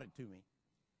 Whoever taught it to me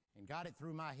and got it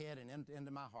through my head and into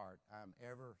my heart, I'm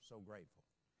ever so grateful.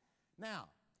 Now,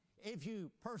 if you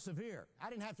persevere,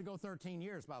 I didn't have to go 13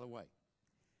 years, by the way,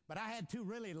 but I had two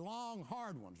really long,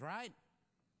 hard ones, right?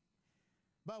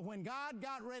 But when God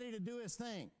got ready to do his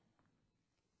thing,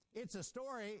 it's a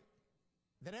story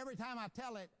that every time I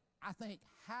tell it, I think,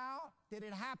 how did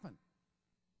it happen?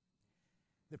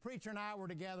 The preacher and I were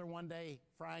together one day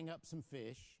frying up some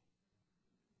fish.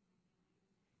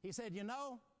 He said, you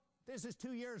know, this is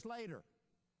 2 years later.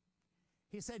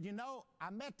 He said, you know, I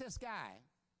met this guy.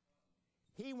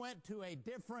 He went to a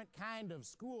different kind of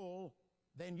school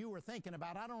than you were thinking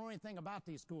about. I don't know anything about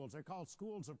these schools. They're called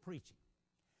schools of preaching.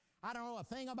 I don't know a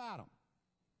thing about them.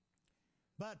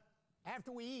 But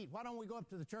after we eat, why don't we go up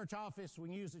to the church office? We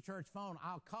can use the church phone.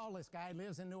 I'll call this guy. He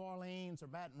lives in New Orleans or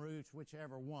Baton Rouge,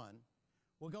 whichever one.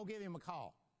 We'll go give him a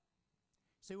call.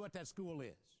 See what that school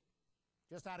is.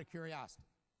 Just out of curiosity.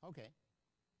 Okay.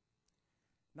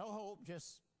 No hope,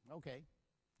 just, okay.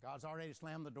 God's already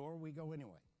slammed the door. We go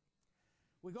anyway.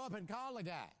 We go up and call the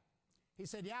guy. He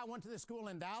said, yeah, I went to this school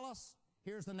in Dallas.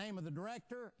 Here's the name of the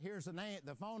director. Here's the name,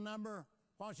 the phone number.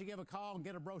 Why don't you give a call and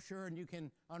get a brochure and you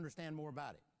can understand more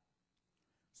about it.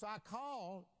 So I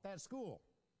call that school.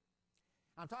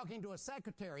 I'm talking to a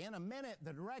secretary. In a minute,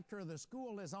 the director of the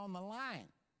school is on the line.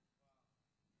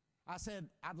 I said,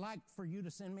 I'd like for you to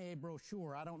send me a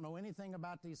brochure. I don't know anything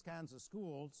about these kinds of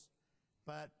schools,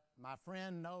 but my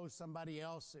friend knows somebody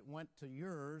else that went to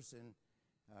yours and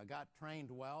got trained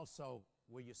well, so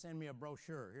will you send me a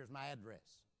brochure? Here's my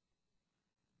address.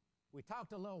 We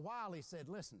talked a little while. He said,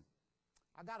 listen,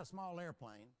 I got a small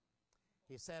airplane.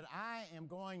 He said, I am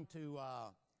going to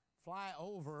fly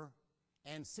over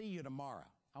and see you tomorrow.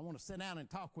 I want to sit down and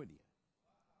talk with you.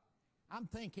 I'm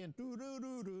thinking,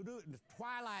 do-do-do-do-do, the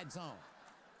Twilight Zone.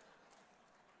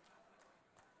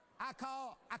 I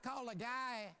call a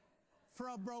guy for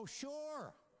a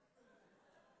brochure.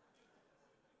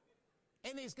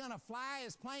 And he's going to fly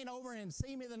his plane over and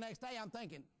see me the next day. I'm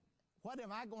thinking, what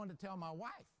am I going to tell my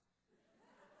wife?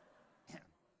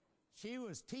 She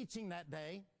was teaching that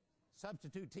day,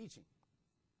 substitute teaching.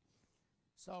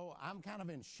 So I'm kind of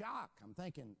in shock. I'm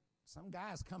thinking, some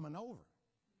guy's coming over.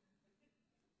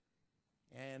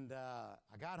 And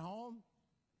I got home.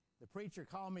 The preacher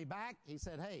called me back. He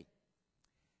said, hey,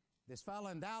 this fellow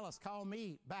in Dallas called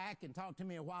me back and talked to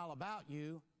me a while about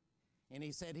you. And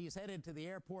he said he's headed to the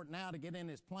airport now to get in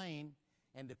his plane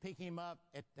and to pick him up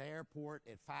at the airport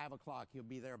at 5 o'clock. He'll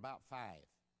be there about 5.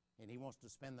 And he wants to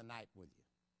spend the night with you.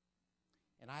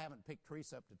 And I haven't picked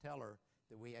Teresa up to tell her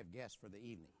that we have guests for the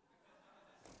evening.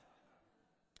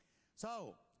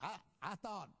 So I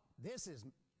thought, this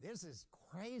is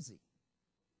crazy.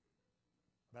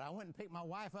 But I went and picked my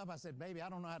wife up. I said, baby, I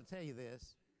don't know how to tell you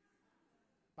this.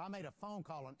 But I made a phone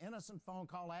call, an innocent phone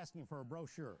call asking for a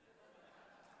brochure.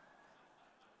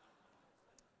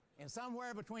 And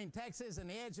somewhere between Texas and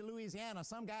the edge of Louisiana,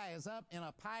 some guy is up in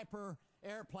a Piper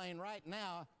airplane right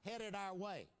now headed our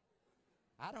way.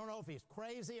 I don't know if he's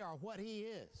crazy or what he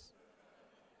is.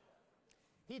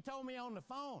 He told me on the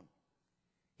phone.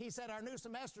 He said, our new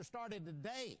semester started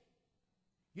today.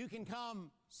 You can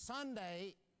come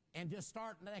Sunday and just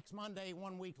start next Monday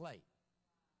 1 week late.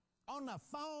 On the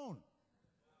phone.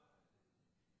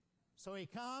 So he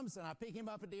comes, and I pick him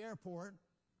up at the airport.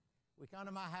 We come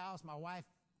to my house. My wife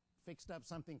fixed up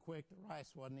something quick. The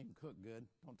rice wasn't even cooked good.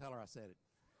 Don't tell her I said it.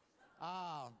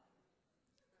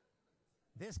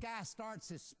 This guy starts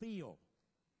his spiel.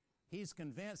 He's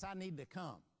convinced I need to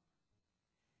come.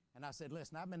 And I said,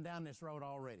 listen, I've been down this road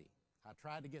already. I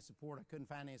tried to get support. I couldn't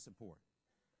find any support.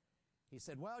 He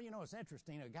said, well, you know, it's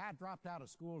interesting. A guy dropped out of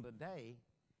school today,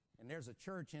 and there's a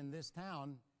church in this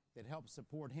town that helps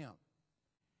support him.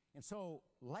 And so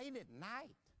late at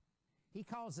night, he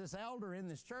calls this elder in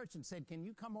this church and said, can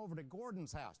you come over to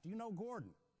Gordon's house? Do you know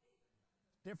Gordon?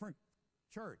 Different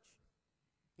church.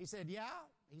 He said, yeah.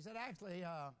 He said, actually,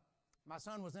 my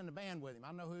son was in the band with him.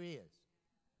 I know who he is.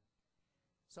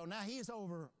 So now he's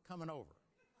coming over.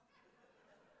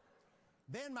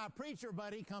 Then my preacher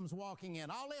buddy comes walking in.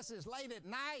 All this is late at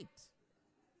night.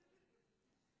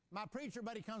 My preacher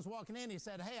buddy comes walking in. He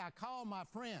said, hey, I called my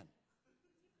friend.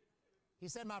 He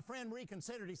said, my friend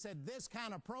reconsidered. He said, this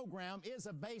kind of program is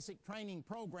a basic training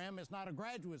program. It's not a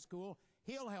graduate school.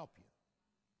 He'll help you.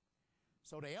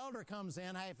 So the elder comes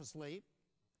in half asleep.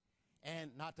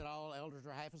 And not that all elders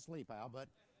are half asleep, Al, but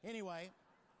anyway.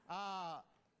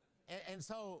 And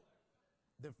so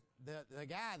the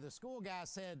guy, the school guy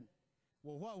said,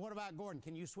 well, what about Gordon?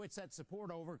 Can you switch that support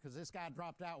over? Because this guy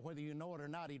dropped out, whether you know it or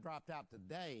not, he dropped out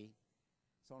today.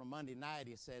 So on a Monday night,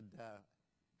 he said,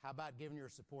 how about giving your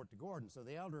support to Gordon? So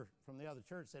the elder from the other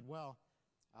church said, well,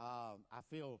 I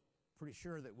feel pretty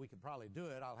sure that we could probably do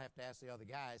it. I'll have to ask the other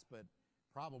guys, but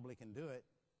probably can do it.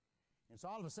 And so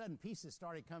all of a sudden, pieces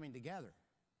started coming together.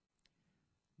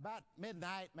 About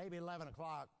midnight, maybe 11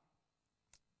 o'clock,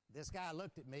 this guy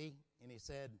looked at me and he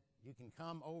said, you can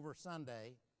come over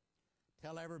Sunday,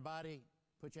 tell everybody,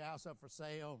 put your house up for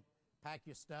sale, pack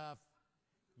your stuff.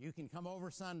 You can come over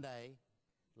Sunday,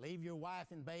 leave your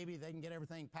wife and baby, they can get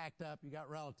everything packed up. You got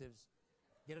relatives.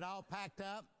 Get it all packed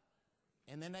up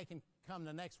and then they can come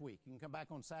the next week. You can come back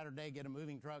on Saturday, get a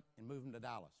moving truck, and move them to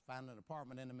Dallas. Find an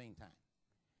apartment in the meantime.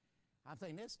 I'm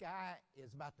thinking, this guy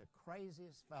is about the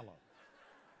craziest fellow.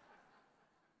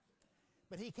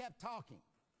 But he kept talking.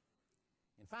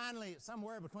 And finally,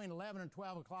 somewhere between 11 and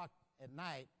 12 o'clock at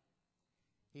night,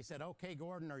 he said, okay,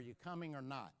 Gordon, are you coming or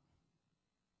not?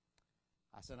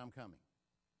 I said, I'm coming.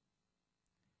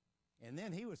 And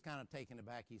then he was kind of taken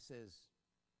aback. He says,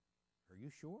 are you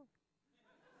sure?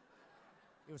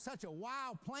 It was such a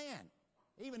wild plan.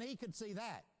 Even he could see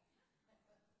that.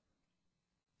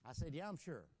 I said, yeah, I'm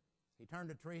sure. He turned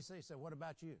to Teresa. He said, what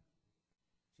about you?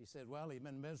 She said, well, he's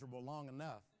been miserable long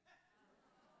enough.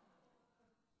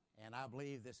 And I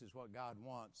believe this is what God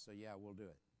wants, so yeah, we'll do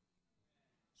it.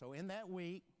 So in that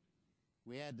week,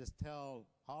 we had to tell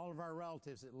all of our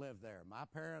relatives that lived there, my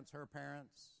parents, her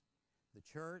parents, the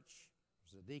church,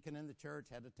 there was a deacon in the church,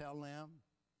 had to tell them.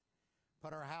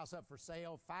 Put our house up for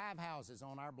sale, 5 houses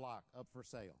on our block up for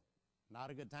sale. Not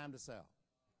a good time to sell.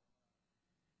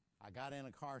 I got in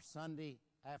a car Sunday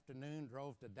afternoon,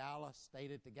 drove to Dallas,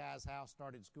 stayed at the guy's house,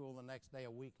 started school the next day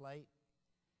a week late.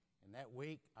 And that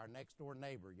week, our next door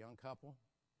neighbor, young couple,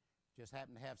 just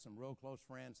happened to have some real close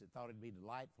friends that thought it'd be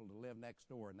delightful to live next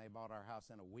door, and they bought our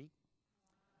house in a week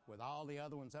with all the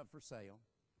other ones up for sale.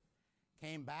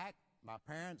 Came back. My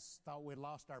parents thought we'd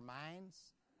lost our minds,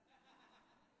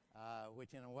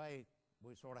 which in a way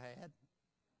we sort of had.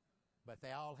 But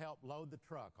they all helped load the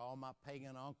truck, all my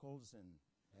pagan uncles, and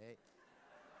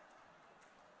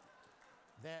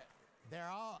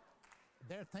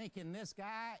they're thinking this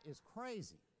guy is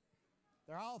crazy.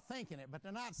 They're all thinking it, but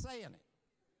they're not saying it.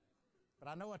 But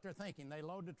I know what they're thinking. They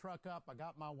load the truck up. I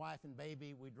got my wife and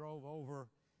baby. We drove over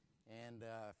and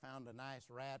found a nice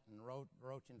rat and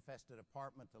roach-infested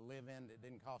apartment to live in that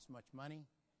didn't cost much money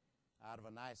out of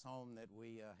a nice home that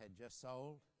we had just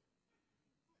sold.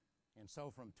 And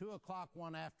so from 2 o'clock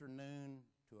one afternoon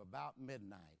to about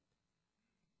midnight,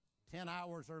 10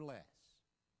 hours or less,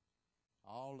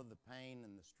 all of the pain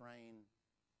and the strain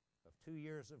of 2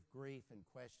 years of grief and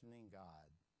questioning God.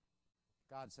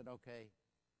 God said, okay,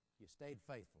 you stayed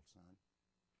faithful, son.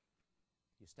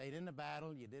 You stayed in the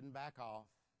battle. You didn't back off.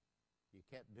 You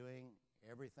kept doing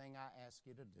everything I asked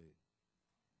you to do.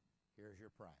 Here's your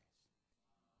prize.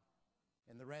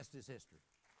 And the rest is history.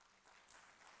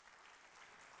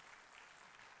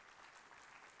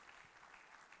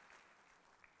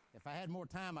 If I had more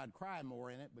time, I'd cry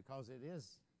more in it because it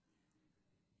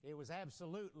was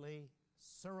absolutely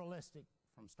surrealistic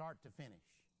from start to finish.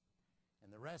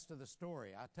 And the rest of the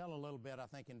story, I tell a little bit, I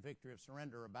think, in Victory of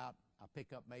Surrender about, I'll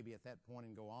pick up maybe at that point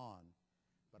and go on.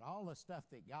 But all the stuff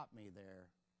that got me there,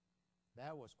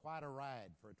 that was quite a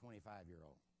ride for a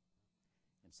 25-year-old.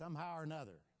 And somehow or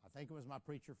another, I think it was my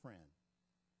preacher friend,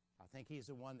 I think he's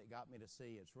the one that got me to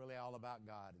see it's really all about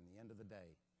God. In the end of the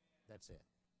day, that's it.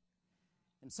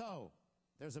 And so,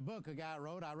 there's a book a guy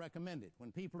wrote, I recommend it.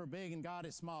 When People Are Big and God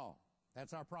is Small.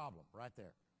 That's our problem, right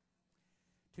there.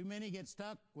 Too many get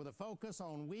stuck with a focus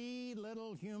on we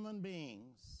little human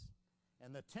beings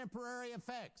and the temporary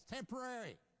effects,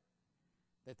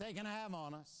 that they can have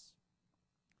on us.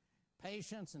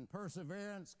 Patience and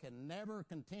perseverance can never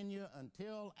continue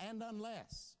until and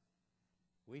unless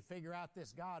we figure out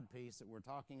this God piece that we're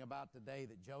talking about today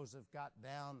that Joseph got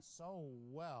down so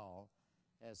well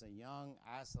as a young,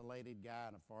 isolated guy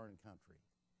in a foreign country.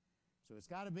 So it's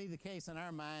got to be the case in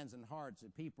our minds and hearts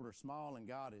that people are small and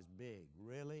God is big.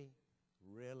 Really,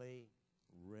 really,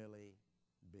 really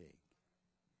big.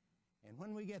 And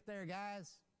when we get there,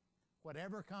 guys,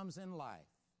 whatever comes in life,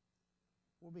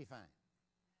 we'll be fine.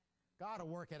 God will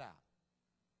work it out.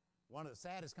 One of the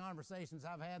saddest conversations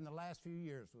I've had in the last few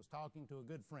years was talking to a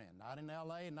good friend, not in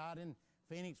L.A., not in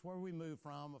Phoenix where we moved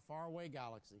from, a faraway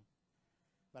galaxy.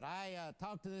 But I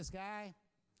talked to this guy.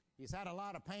 He's had a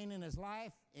lot of pain in his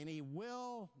life, and he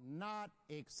will not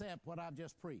accept what I've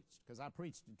just preached, because I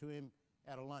preached it to him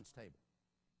at a lunch table.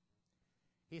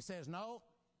 He says, no,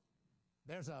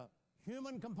 there's a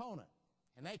human component,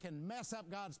 and they can mess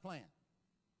up God's plan.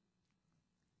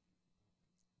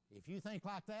 If you think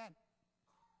like that,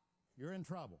 you're in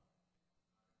trouble,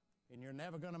 and you're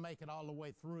never going to make it all the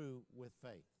way through with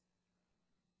faith.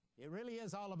 It really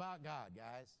is all about God,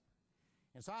 guys.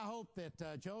 And so I hope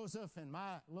that Joseph and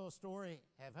my little story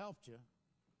have helped you.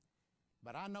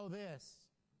 But I know this,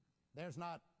 there's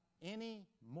not any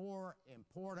more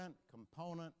important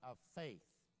component of faith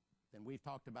than we've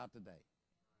talked about today.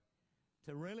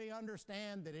 To really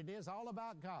understand that it is all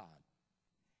about God,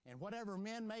 and whatever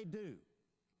men may do,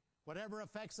 whatever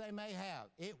effects they may have,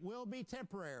 it will be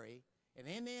temporary, and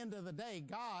in the end of the day,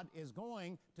 God is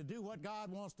going to do what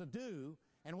God wants to do,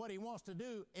 And what he wants to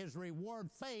do is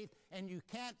reward faith, and you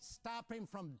can't stop him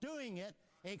from doing it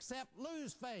except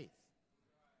lose faith.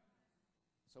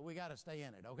 So we got to stay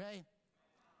in it, okay?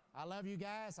 I love you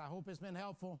guys. I hope it's been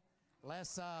helpful.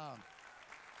 Let's we're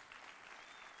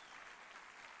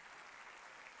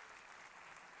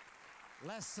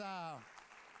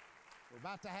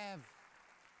about to have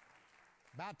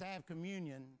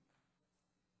communion,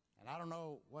 and I don't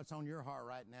know what's on your heart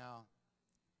right now.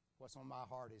 What's on my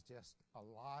heart is just a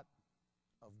lot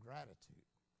of gratitude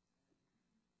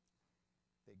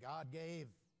that God gave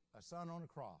a son on a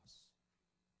cross,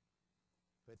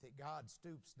 but that God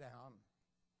stoops down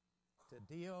to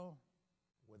deal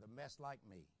with a mess like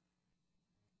me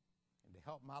and to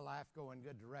help my life go in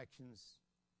good directions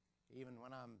even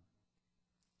when I'm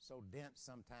so dense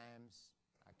sometimes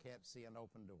I can't see an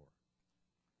open door.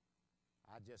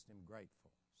 I just am grateful.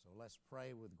 So let's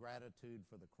pray with gratitude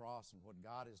for the cross and what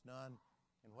God has done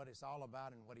and what it's all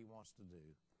about and what he wants to do.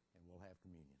 And we'll have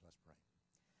communion. Let's pray.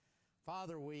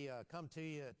 Father, we come to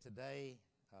you today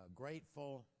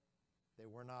grateful that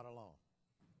we're not alone.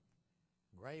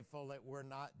 Grateful that we're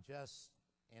not just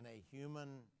in a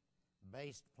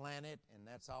human-based planet and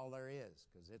that's all there is,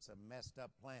 because it's a messed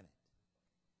up planet.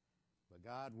 But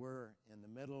God, we're in the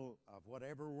middle of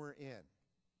whatever we're in.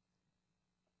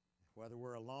 Whether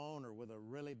we're alone or with a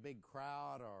really big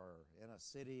crowd or in a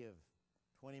city of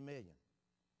 20 million,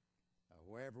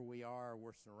 wherever we are,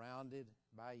 we're surrounded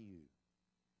by you,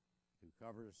 who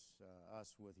covers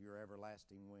us with your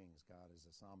everlasting wings, God, as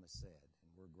the psalmist said,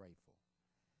 and we're grateful.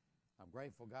 I'm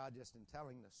grateful, God, just in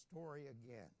telling the story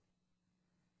again.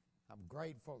 I'm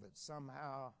grateful that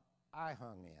somehow I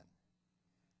hung in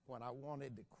when I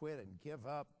wanted to quit and give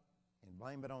up and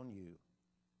blame it on you.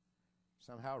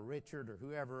 Somehow Richard or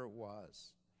whoever it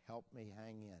was helped me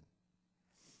hang in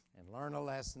and learn a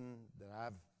lesson that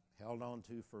I've held on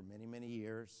to for many, many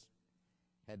years.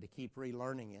 Had to keep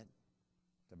relearning it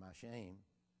to my shame,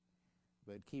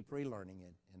 but keep relearning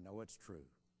it and know it's true,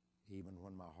 even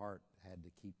when my heart had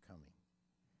to keep coming.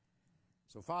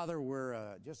 So, Father,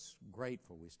 we're just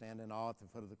grateful. We stand in awe at the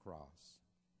foot of the cross,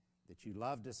 that you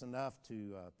loved us enough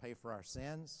to pay for our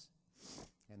sins,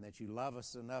 and that you love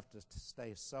us enough to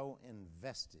stay so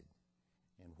invested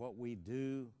in what we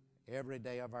do every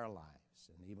day of our lives.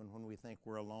 And even when we think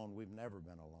we're alone, we've never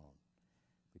been alone,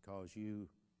 because you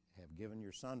have given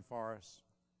your Son for us.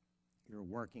 You're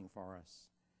working for us.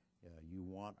 You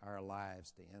want our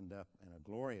lives to end up in a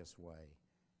glorious way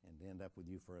and to end up with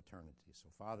you for eternity. So,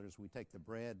 Father, as we take the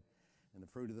bread and the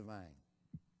fruit of the vine,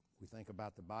 we think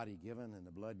about the body given and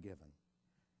the blood given,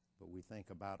 but we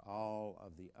think about all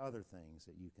of the other things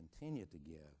that you continue to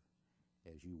give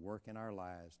as you work in our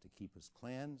lives to keep us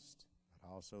cleansed, but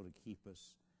also to keep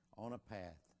us on a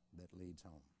path that leads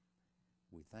home.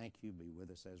 We thank you. Be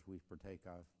with us as we partake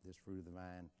of this fruit of the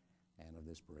vine and of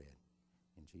this bread.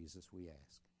 In Jesus we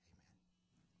ask.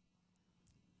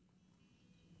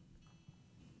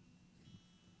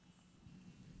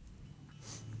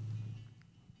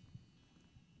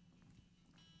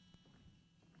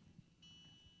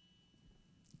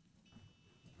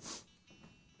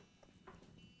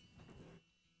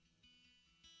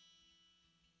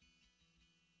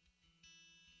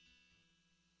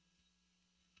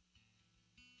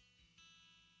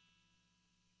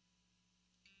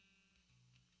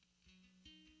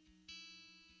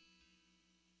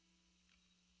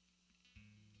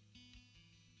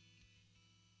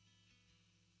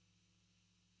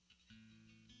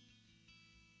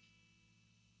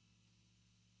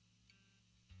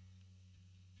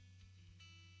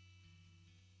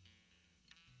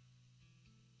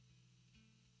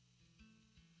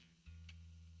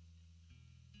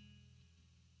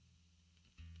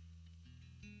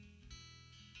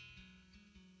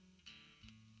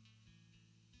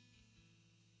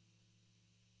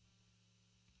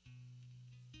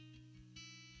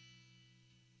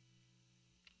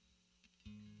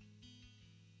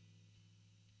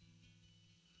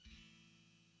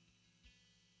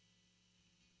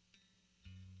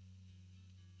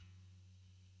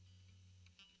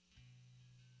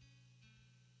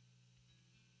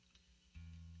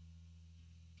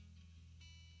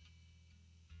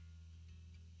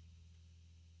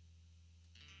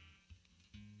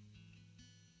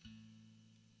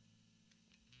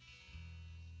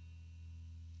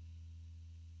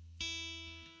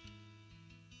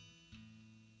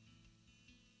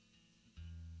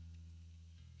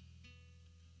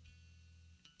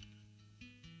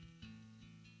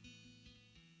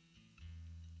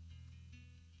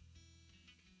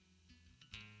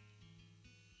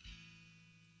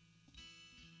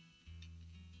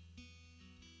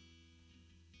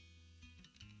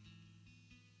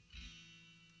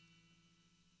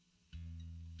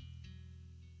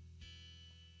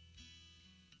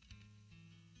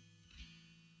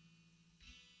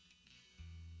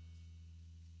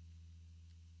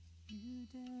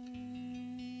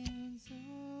 dance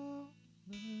over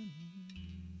me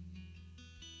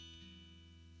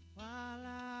while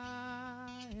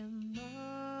I am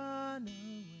unaware.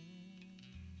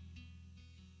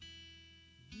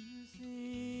 You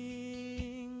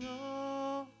sing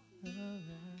all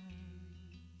around,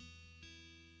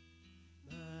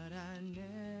 but I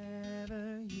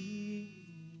never hear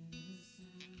the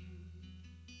sound.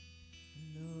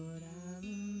 Lord, I'm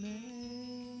amazed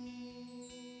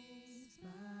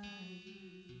by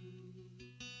you.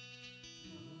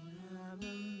 Lord, I'm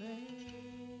amazed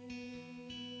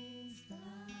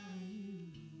by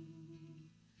you.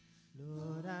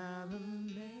 Lord, I'm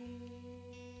amazed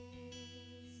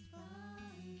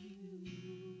by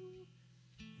you.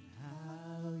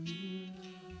 How you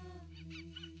love me.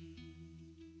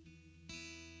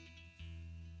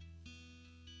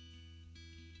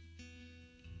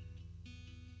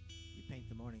 You paint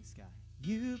the morning sky.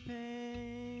 You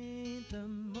paint the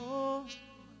morning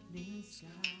sky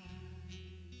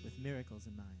with miracles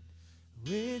in mind.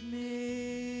 With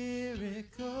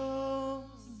miracles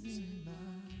in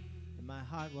mind. And my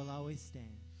heart will always stand.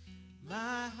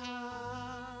 My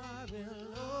heart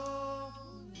will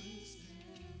always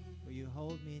stand. For you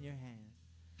hold me in your hand.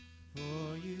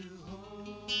 For you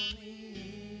hold me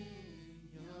in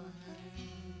your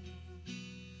hand.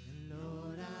 And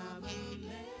Lord, I'm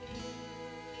amazed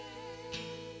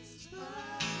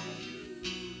by you.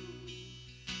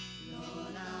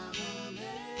 Lord, I'm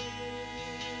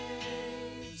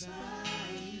amazed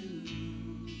by you.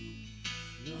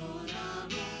 Lord,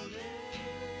 I'm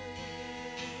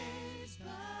amazed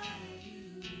by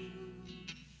you.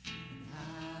 And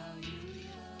how you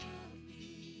love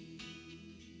me.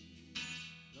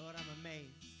 Lord, I'm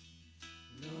amazed.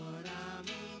 Lord, I'm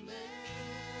amazed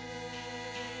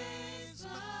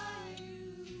by you.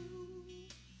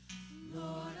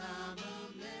 Lord, I'm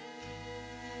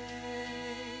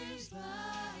amazed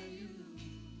by you.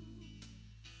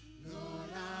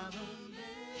 Lord, I'm amazed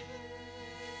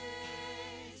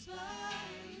by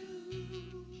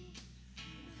you.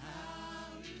 And how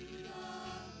you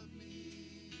love me.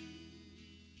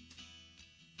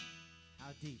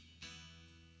 How deep?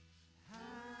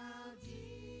 How deep?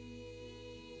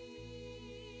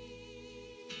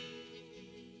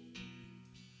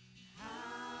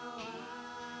 How wide?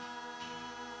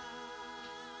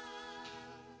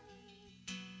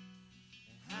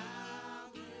 How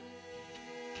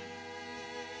great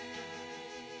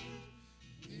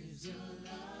is your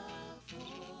love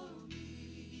for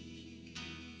me?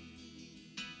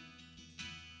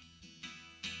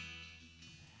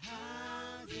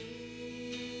 How deep?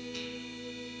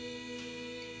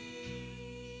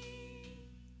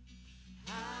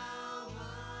 How wide?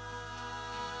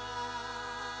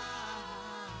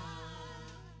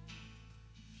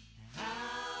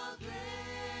 How great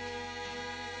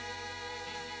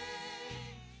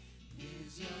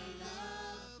is your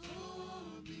love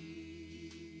for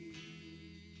me?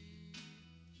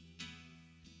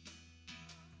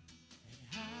 And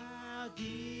how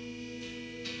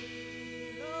deep,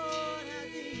 Lord, how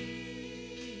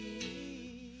deep?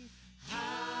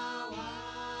 How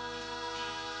wide?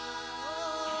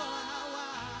 Oh, how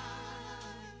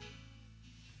wide?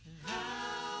 And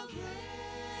how great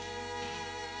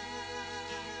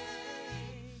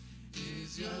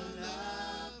is your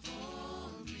love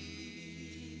for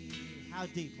me? How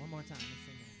deep? One more time. Let's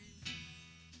sing it.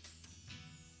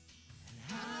 And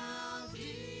how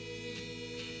deep?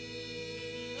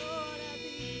 Lord, how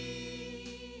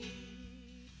deep?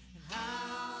 And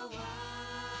how wide?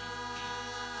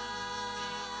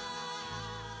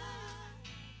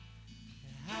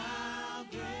 And how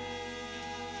great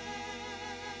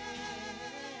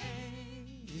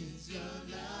is your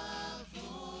love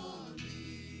for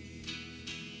me?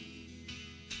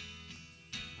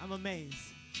 I'm amazed.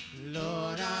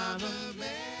 Lord, I'm amazed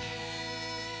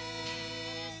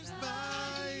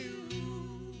by you.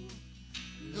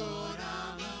 Lord,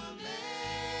 I'm amazed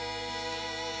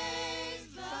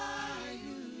by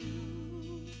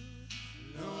you.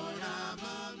 Lord, I'm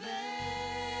amazed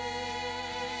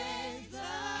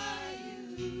by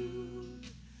you.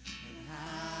 And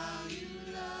how you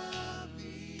love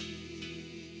me.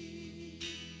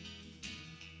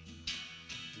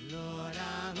 Lord,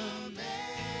 I'm amazed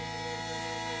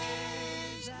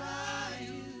by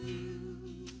you.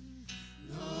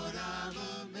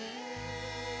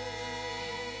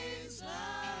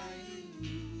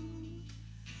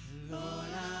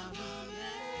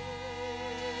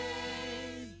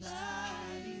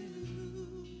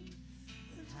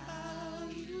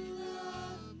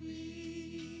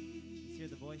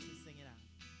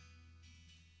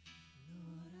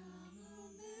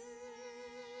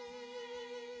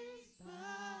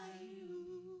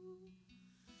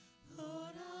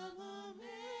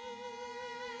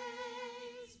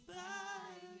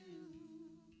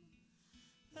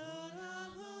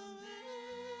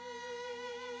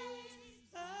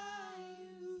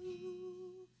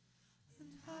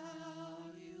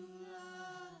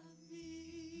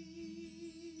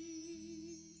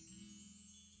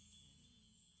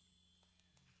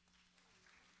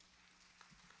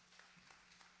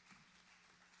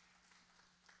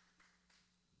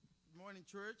 morning,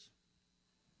 church.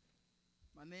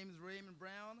 My name is Raymond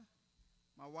Brown.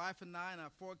 My wife and I and our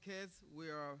 4 kids, we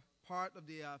are part of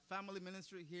the family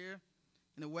ministry here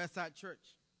in the Westside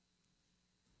Church.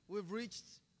 We've reached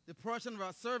the portion of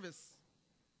our service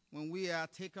when we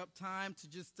take up time to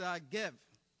just give.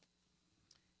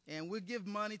 And we give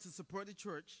money to support the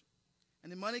church.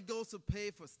 And the money goes to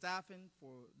pay for staffing,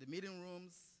 for the meeting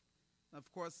rooms, and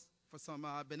of course, for some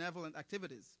benevolent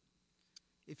activities.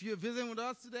 If you're visiting with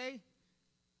us today,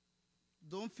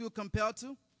 don't feel compelled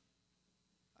to.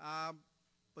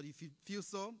 But if you feel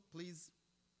so, please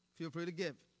feel free to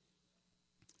give.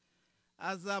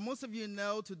 As most of you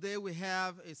know, today we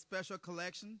have a special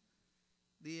collection,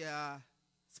 the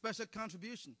special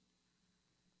contribution.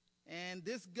 And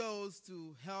this goes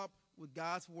to help with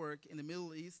God's work in the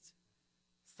Middle East,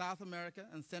 South America,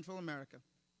 and Central America.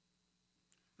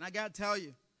 And I got to tell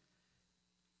you,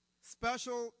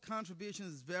 special contribution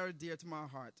is very dear to my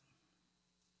heart.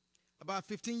 About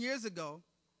 15 years ago,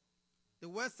 the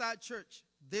Westside Church,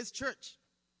 this church,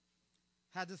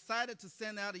 had decided to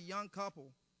send out a young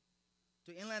couple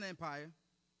to Inland Empire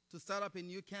to start up a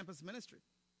new campus ministry.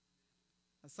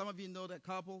 As some of you know that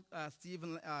couple, Steve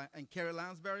and Carrie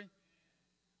Lounsbury.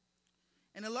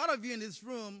 And a lot of you in this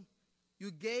room, you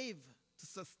gave to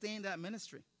sustain that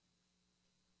ministry.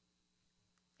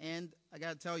 And I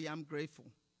got to tell you, I'm grateful.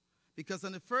 Because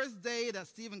on the first day that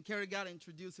Steve and Carrie got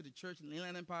introduced to the church in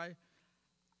Inland Empire,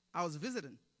 I was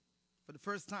visiting for the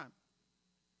first time.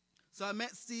 So I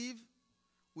met Steve.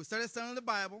 We started studying the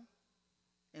Bible.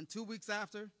 And 2 weeks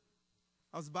after,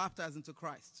 I was baptized into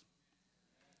Christ.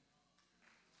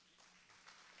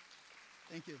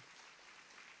 Thank you.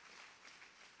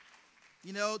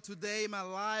 You know, today my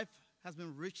life has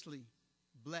been richly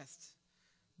blessed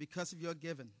because of your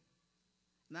giving.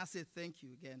 And I say thank you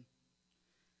again.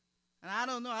 And I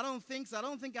don't know, I don't think so. I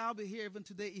don't think I'll be here even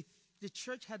today if the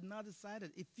church had not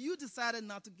decided. If you decided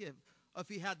not to give, or if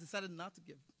you had decided not to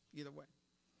give, either way.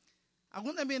 I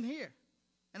wouldn't have been here.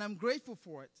 And I'm grateful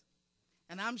for it.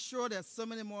 And I'm sure there's so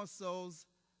many more souls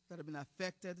that have been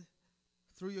affected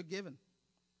through your giving.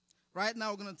 Right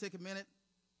now, we're going to take a minute,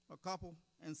 a couple,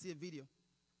 and see a video.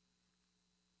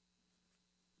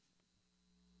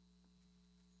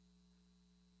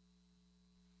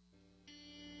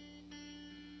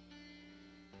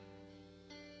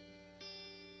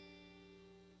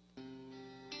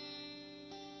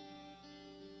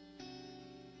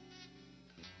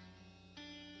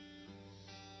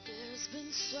 There's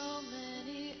been so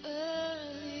many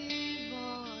early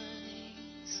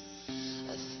mornings,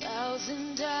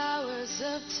 1,000 hours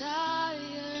of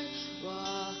tired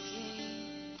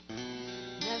walking.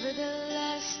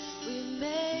 Nevertheless, we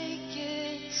make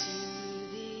it to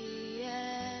the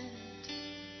end.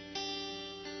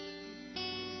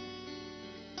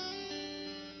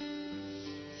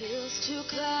 Hills to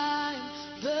climb,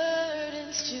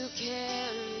 burdens to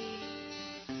carry.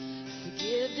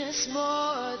 Forgiveness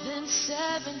more than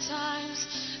 7 times,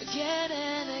 again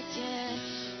and again.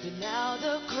 But now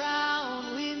the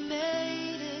crown, we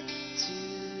made it to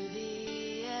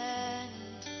the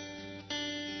end.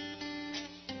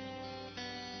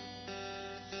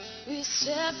 We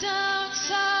stepped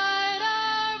outside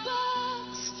our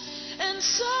box and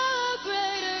saw a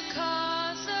greater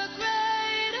cause, a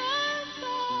greater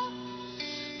thought,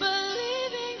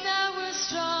 believing that we're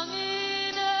strong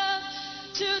enough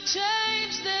to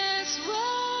change this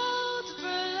world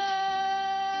for love.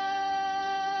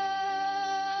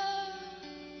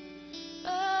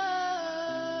 Oh,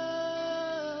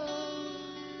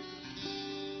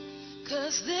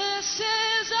 'cause this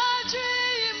is our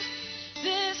dream,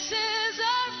 this is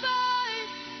our fight,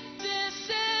 this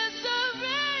is the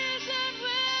reason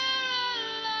we're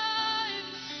alive.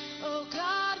 Oh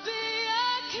God, be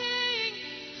our King,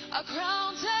 our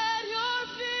crowns at your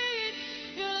feet.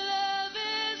 Your love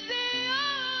is the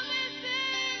only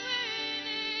thing we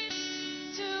need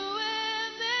to win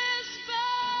this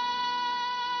fight.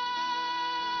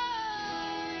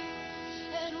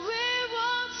 And we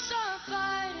won't stop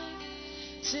fighting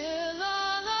till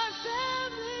all our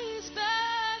families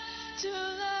back to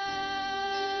life.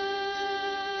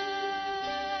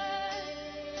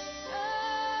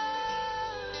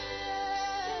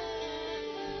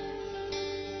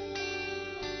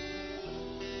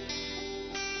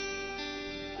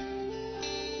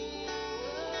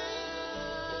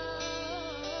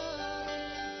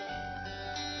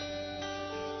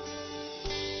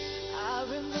 I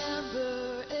remember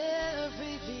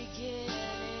every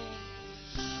beginning.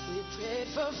 We prayed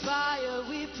for fire,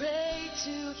 we prayed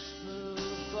to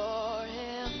move for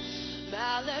him.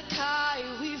 Malachi,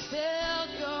 we felt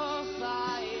your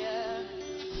fire.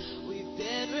 We've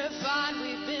been refined.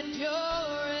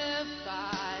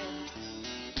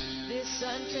 This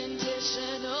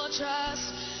unconditional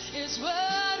trust is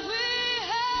what we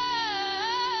have.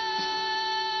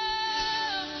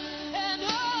 And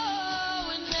oh,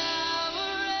 when now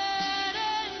we're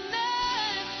ready,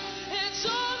 it's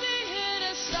only here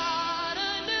to start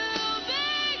a new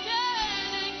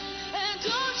beginning. And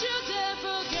don't you dare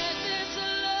forget this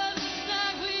love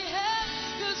that we have,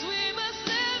 'cause we must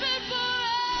live it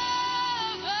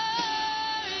forever.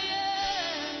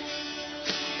 Yeah.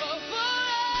 Oh,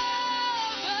 forever.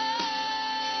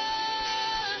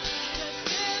 'Cause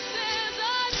this is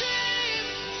our dream.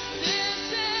 This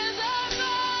is our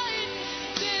fight.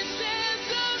 This is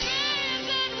the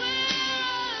reason we're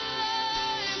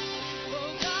alive.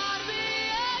 Oh God, we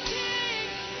are King.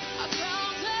 Our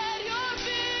crowns at your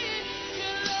feet.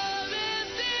 Your love is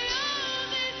the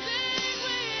only thing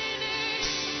we need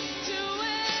to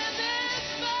win this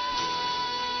fight.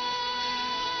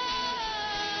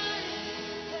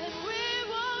 And we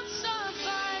won't stop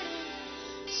fighting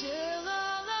till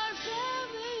all our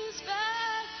family's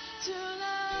back to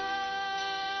life.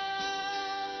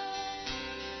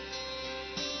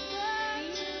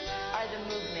 Are the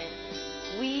movement.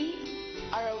 We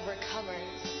are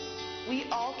overcomers. We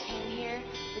all came here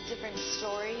with different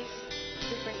stories,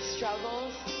 different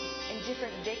struggles, and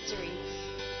different victories.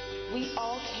 We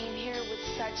all came here with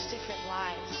such different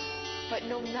lives. But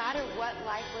no matter what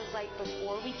life was like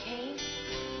before we came,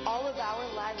 all of our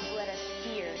lives led us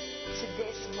here to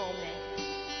this moment.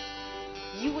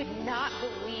 You would not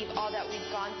believe all that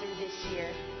we've gone through this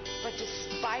year, but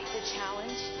despite the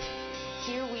challenge,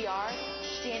 here we are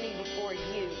standing before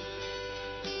you.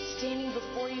 Standing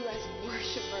before you as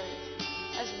worshipers,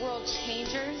 as world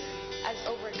changers, as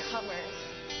overcomers.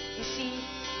 You see,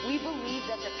 we believe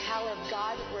that the power of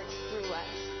God works through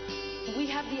us. We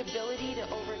have the ability to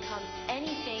overcome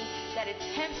anything that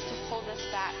attempts to hold us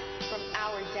back from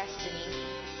our destiny.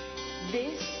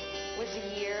 This was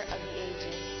the year of the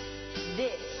ages.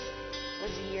 This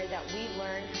was the year that we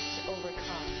learned to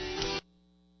overcome.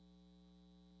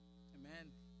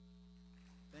 Amen.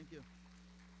 Thank you.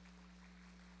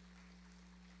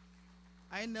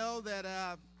 I know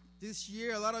that this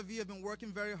year a lot of you have been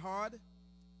working very hard.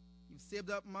 You've saved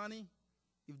up money.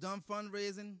 You've done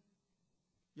fundraising,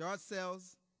 yard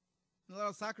sales, and a lot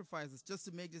of sacrifices just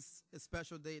to make this a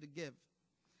special day to give.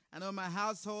 I know in my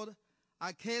household,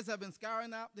 our kids have been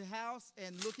scouring out the house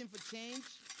and looking for change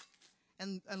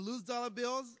and loose dollar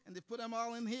bills, and they put them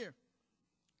all in here.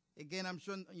 Again, I'm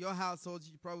sure in your households,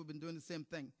 you've probably been doing the same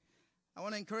thing. I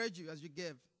want to encourage you as you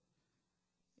give.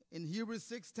 In Hebrews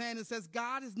 6:10, it says,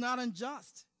 God is not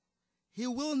unjust. He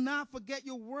will not forget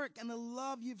your work and the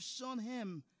love you've shown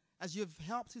him as you've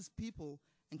helped his people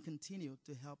and continue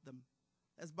to help them.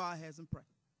 Let's bow our heads and pray.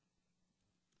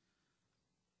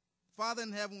 Father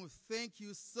in heaven, we thank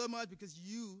you so much because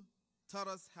you taught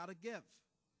us how to give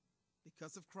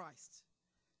because of Christ.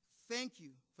 Thank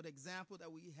you for the example that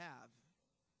we have.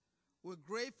 We're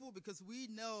grateful because we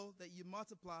know that you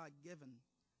multiply giving.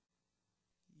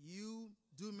 You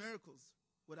do miracles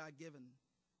with our giving.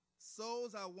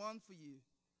 Souls are won for you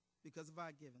because of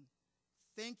our giving.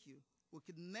 Thank you. We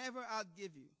could never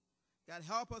outgive you. God,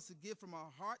 help us to give from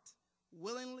our heart,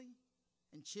 willingly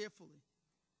and cheerfully.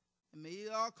 And may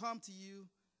it all come to you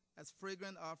as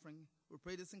fragrant offering. We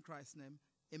pray this in Christ's name.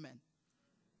 Amen.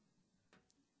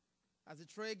 As the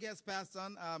tray gets passed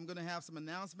on, I'm going to have some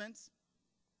announcements.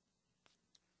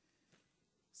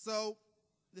 So,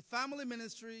 the family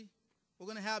ministry, we're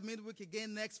going to have midweek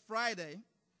again next Friday,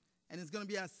 and it's going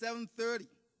to be at 7:30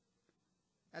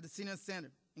 at the Senior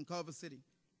Center in Culver City.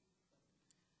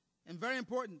 And very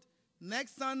important,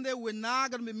 next Sunday we're not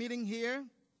going to be meeting here,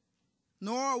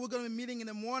 nor are we going to be meeting in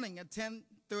the morning at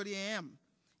 10:30 a.m.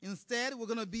 Instead, we're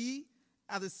going to be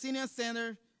at the Senior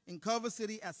Center in Culver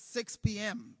City at 6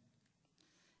 p.m.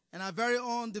 And our very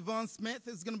own Devon Smith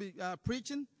is going to be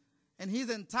preaching, and he's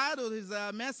entitled his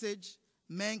message,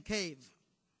 Man Cave.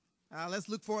 Let's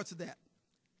look forward to that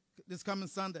this coming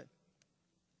Sunday.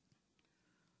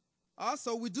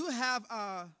 Also, we do have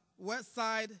our West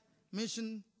Side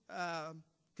Mission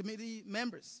Committee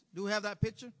members. Do we have that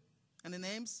picture and the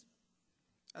names?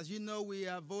 As you know, we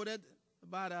voted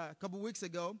about a couple weeks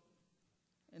ago,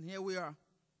 and here we are.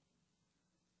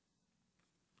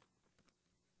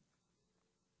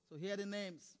 So here are the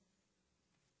names.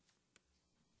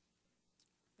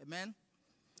 Amen.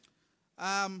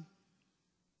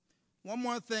 One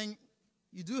more thing.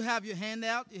 You do have your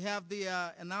handout. You have the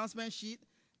announcement sheet.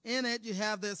 In it, you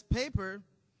have this paper,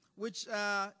 which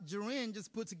Jareen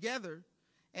just put together,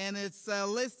 and it's a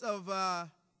list of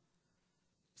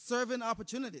serving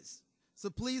opportunities. So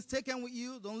please take them with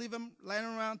you. Don't leave them lying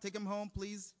around. Take them home,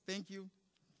 please. Thank you.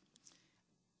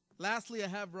 Lastly, I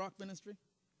have Rock Ministry.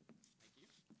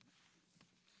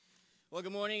 Well,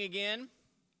 good morning again.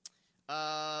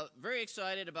 Very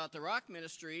excited about the Rock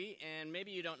Ministry, and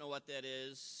maybe you don't know what that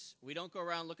is. We don't go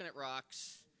around looking at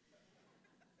rocks.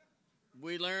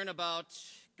 We learn about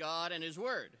God and His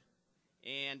Word.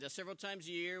 And several times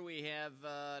a year, we have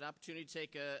an opportunity to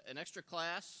take an extra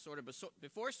class, sort of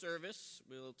before service.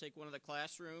 We'll take one of the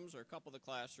classrooms or a couple of the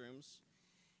classrooms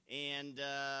and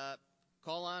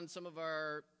call on some of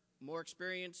our more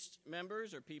experienced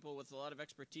members or people with a lot of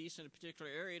expertise in a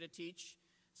particular area to teach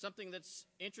something that's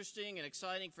interesting and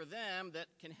exciting for them that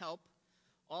can help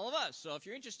all of us. So if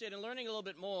you're interested in learning a little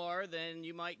bit more than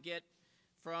you might get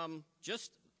from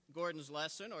just Gordon's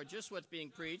lesson or just what's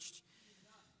being preached,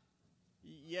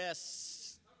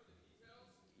 yes.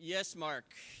 Yes, Mark.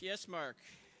 Yes, Mark.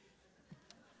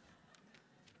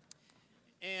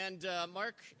 And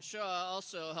Mark Shaw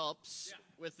also helps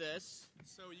with this.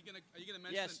 So are you gonna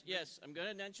mention? Yes. I'm going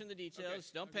to mention the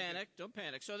details. Okay. Don't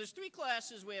panic. So there's 3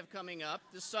 classes we have coming up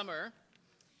this summer.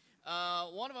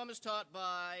 One of them is taught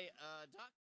by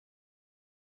Dr.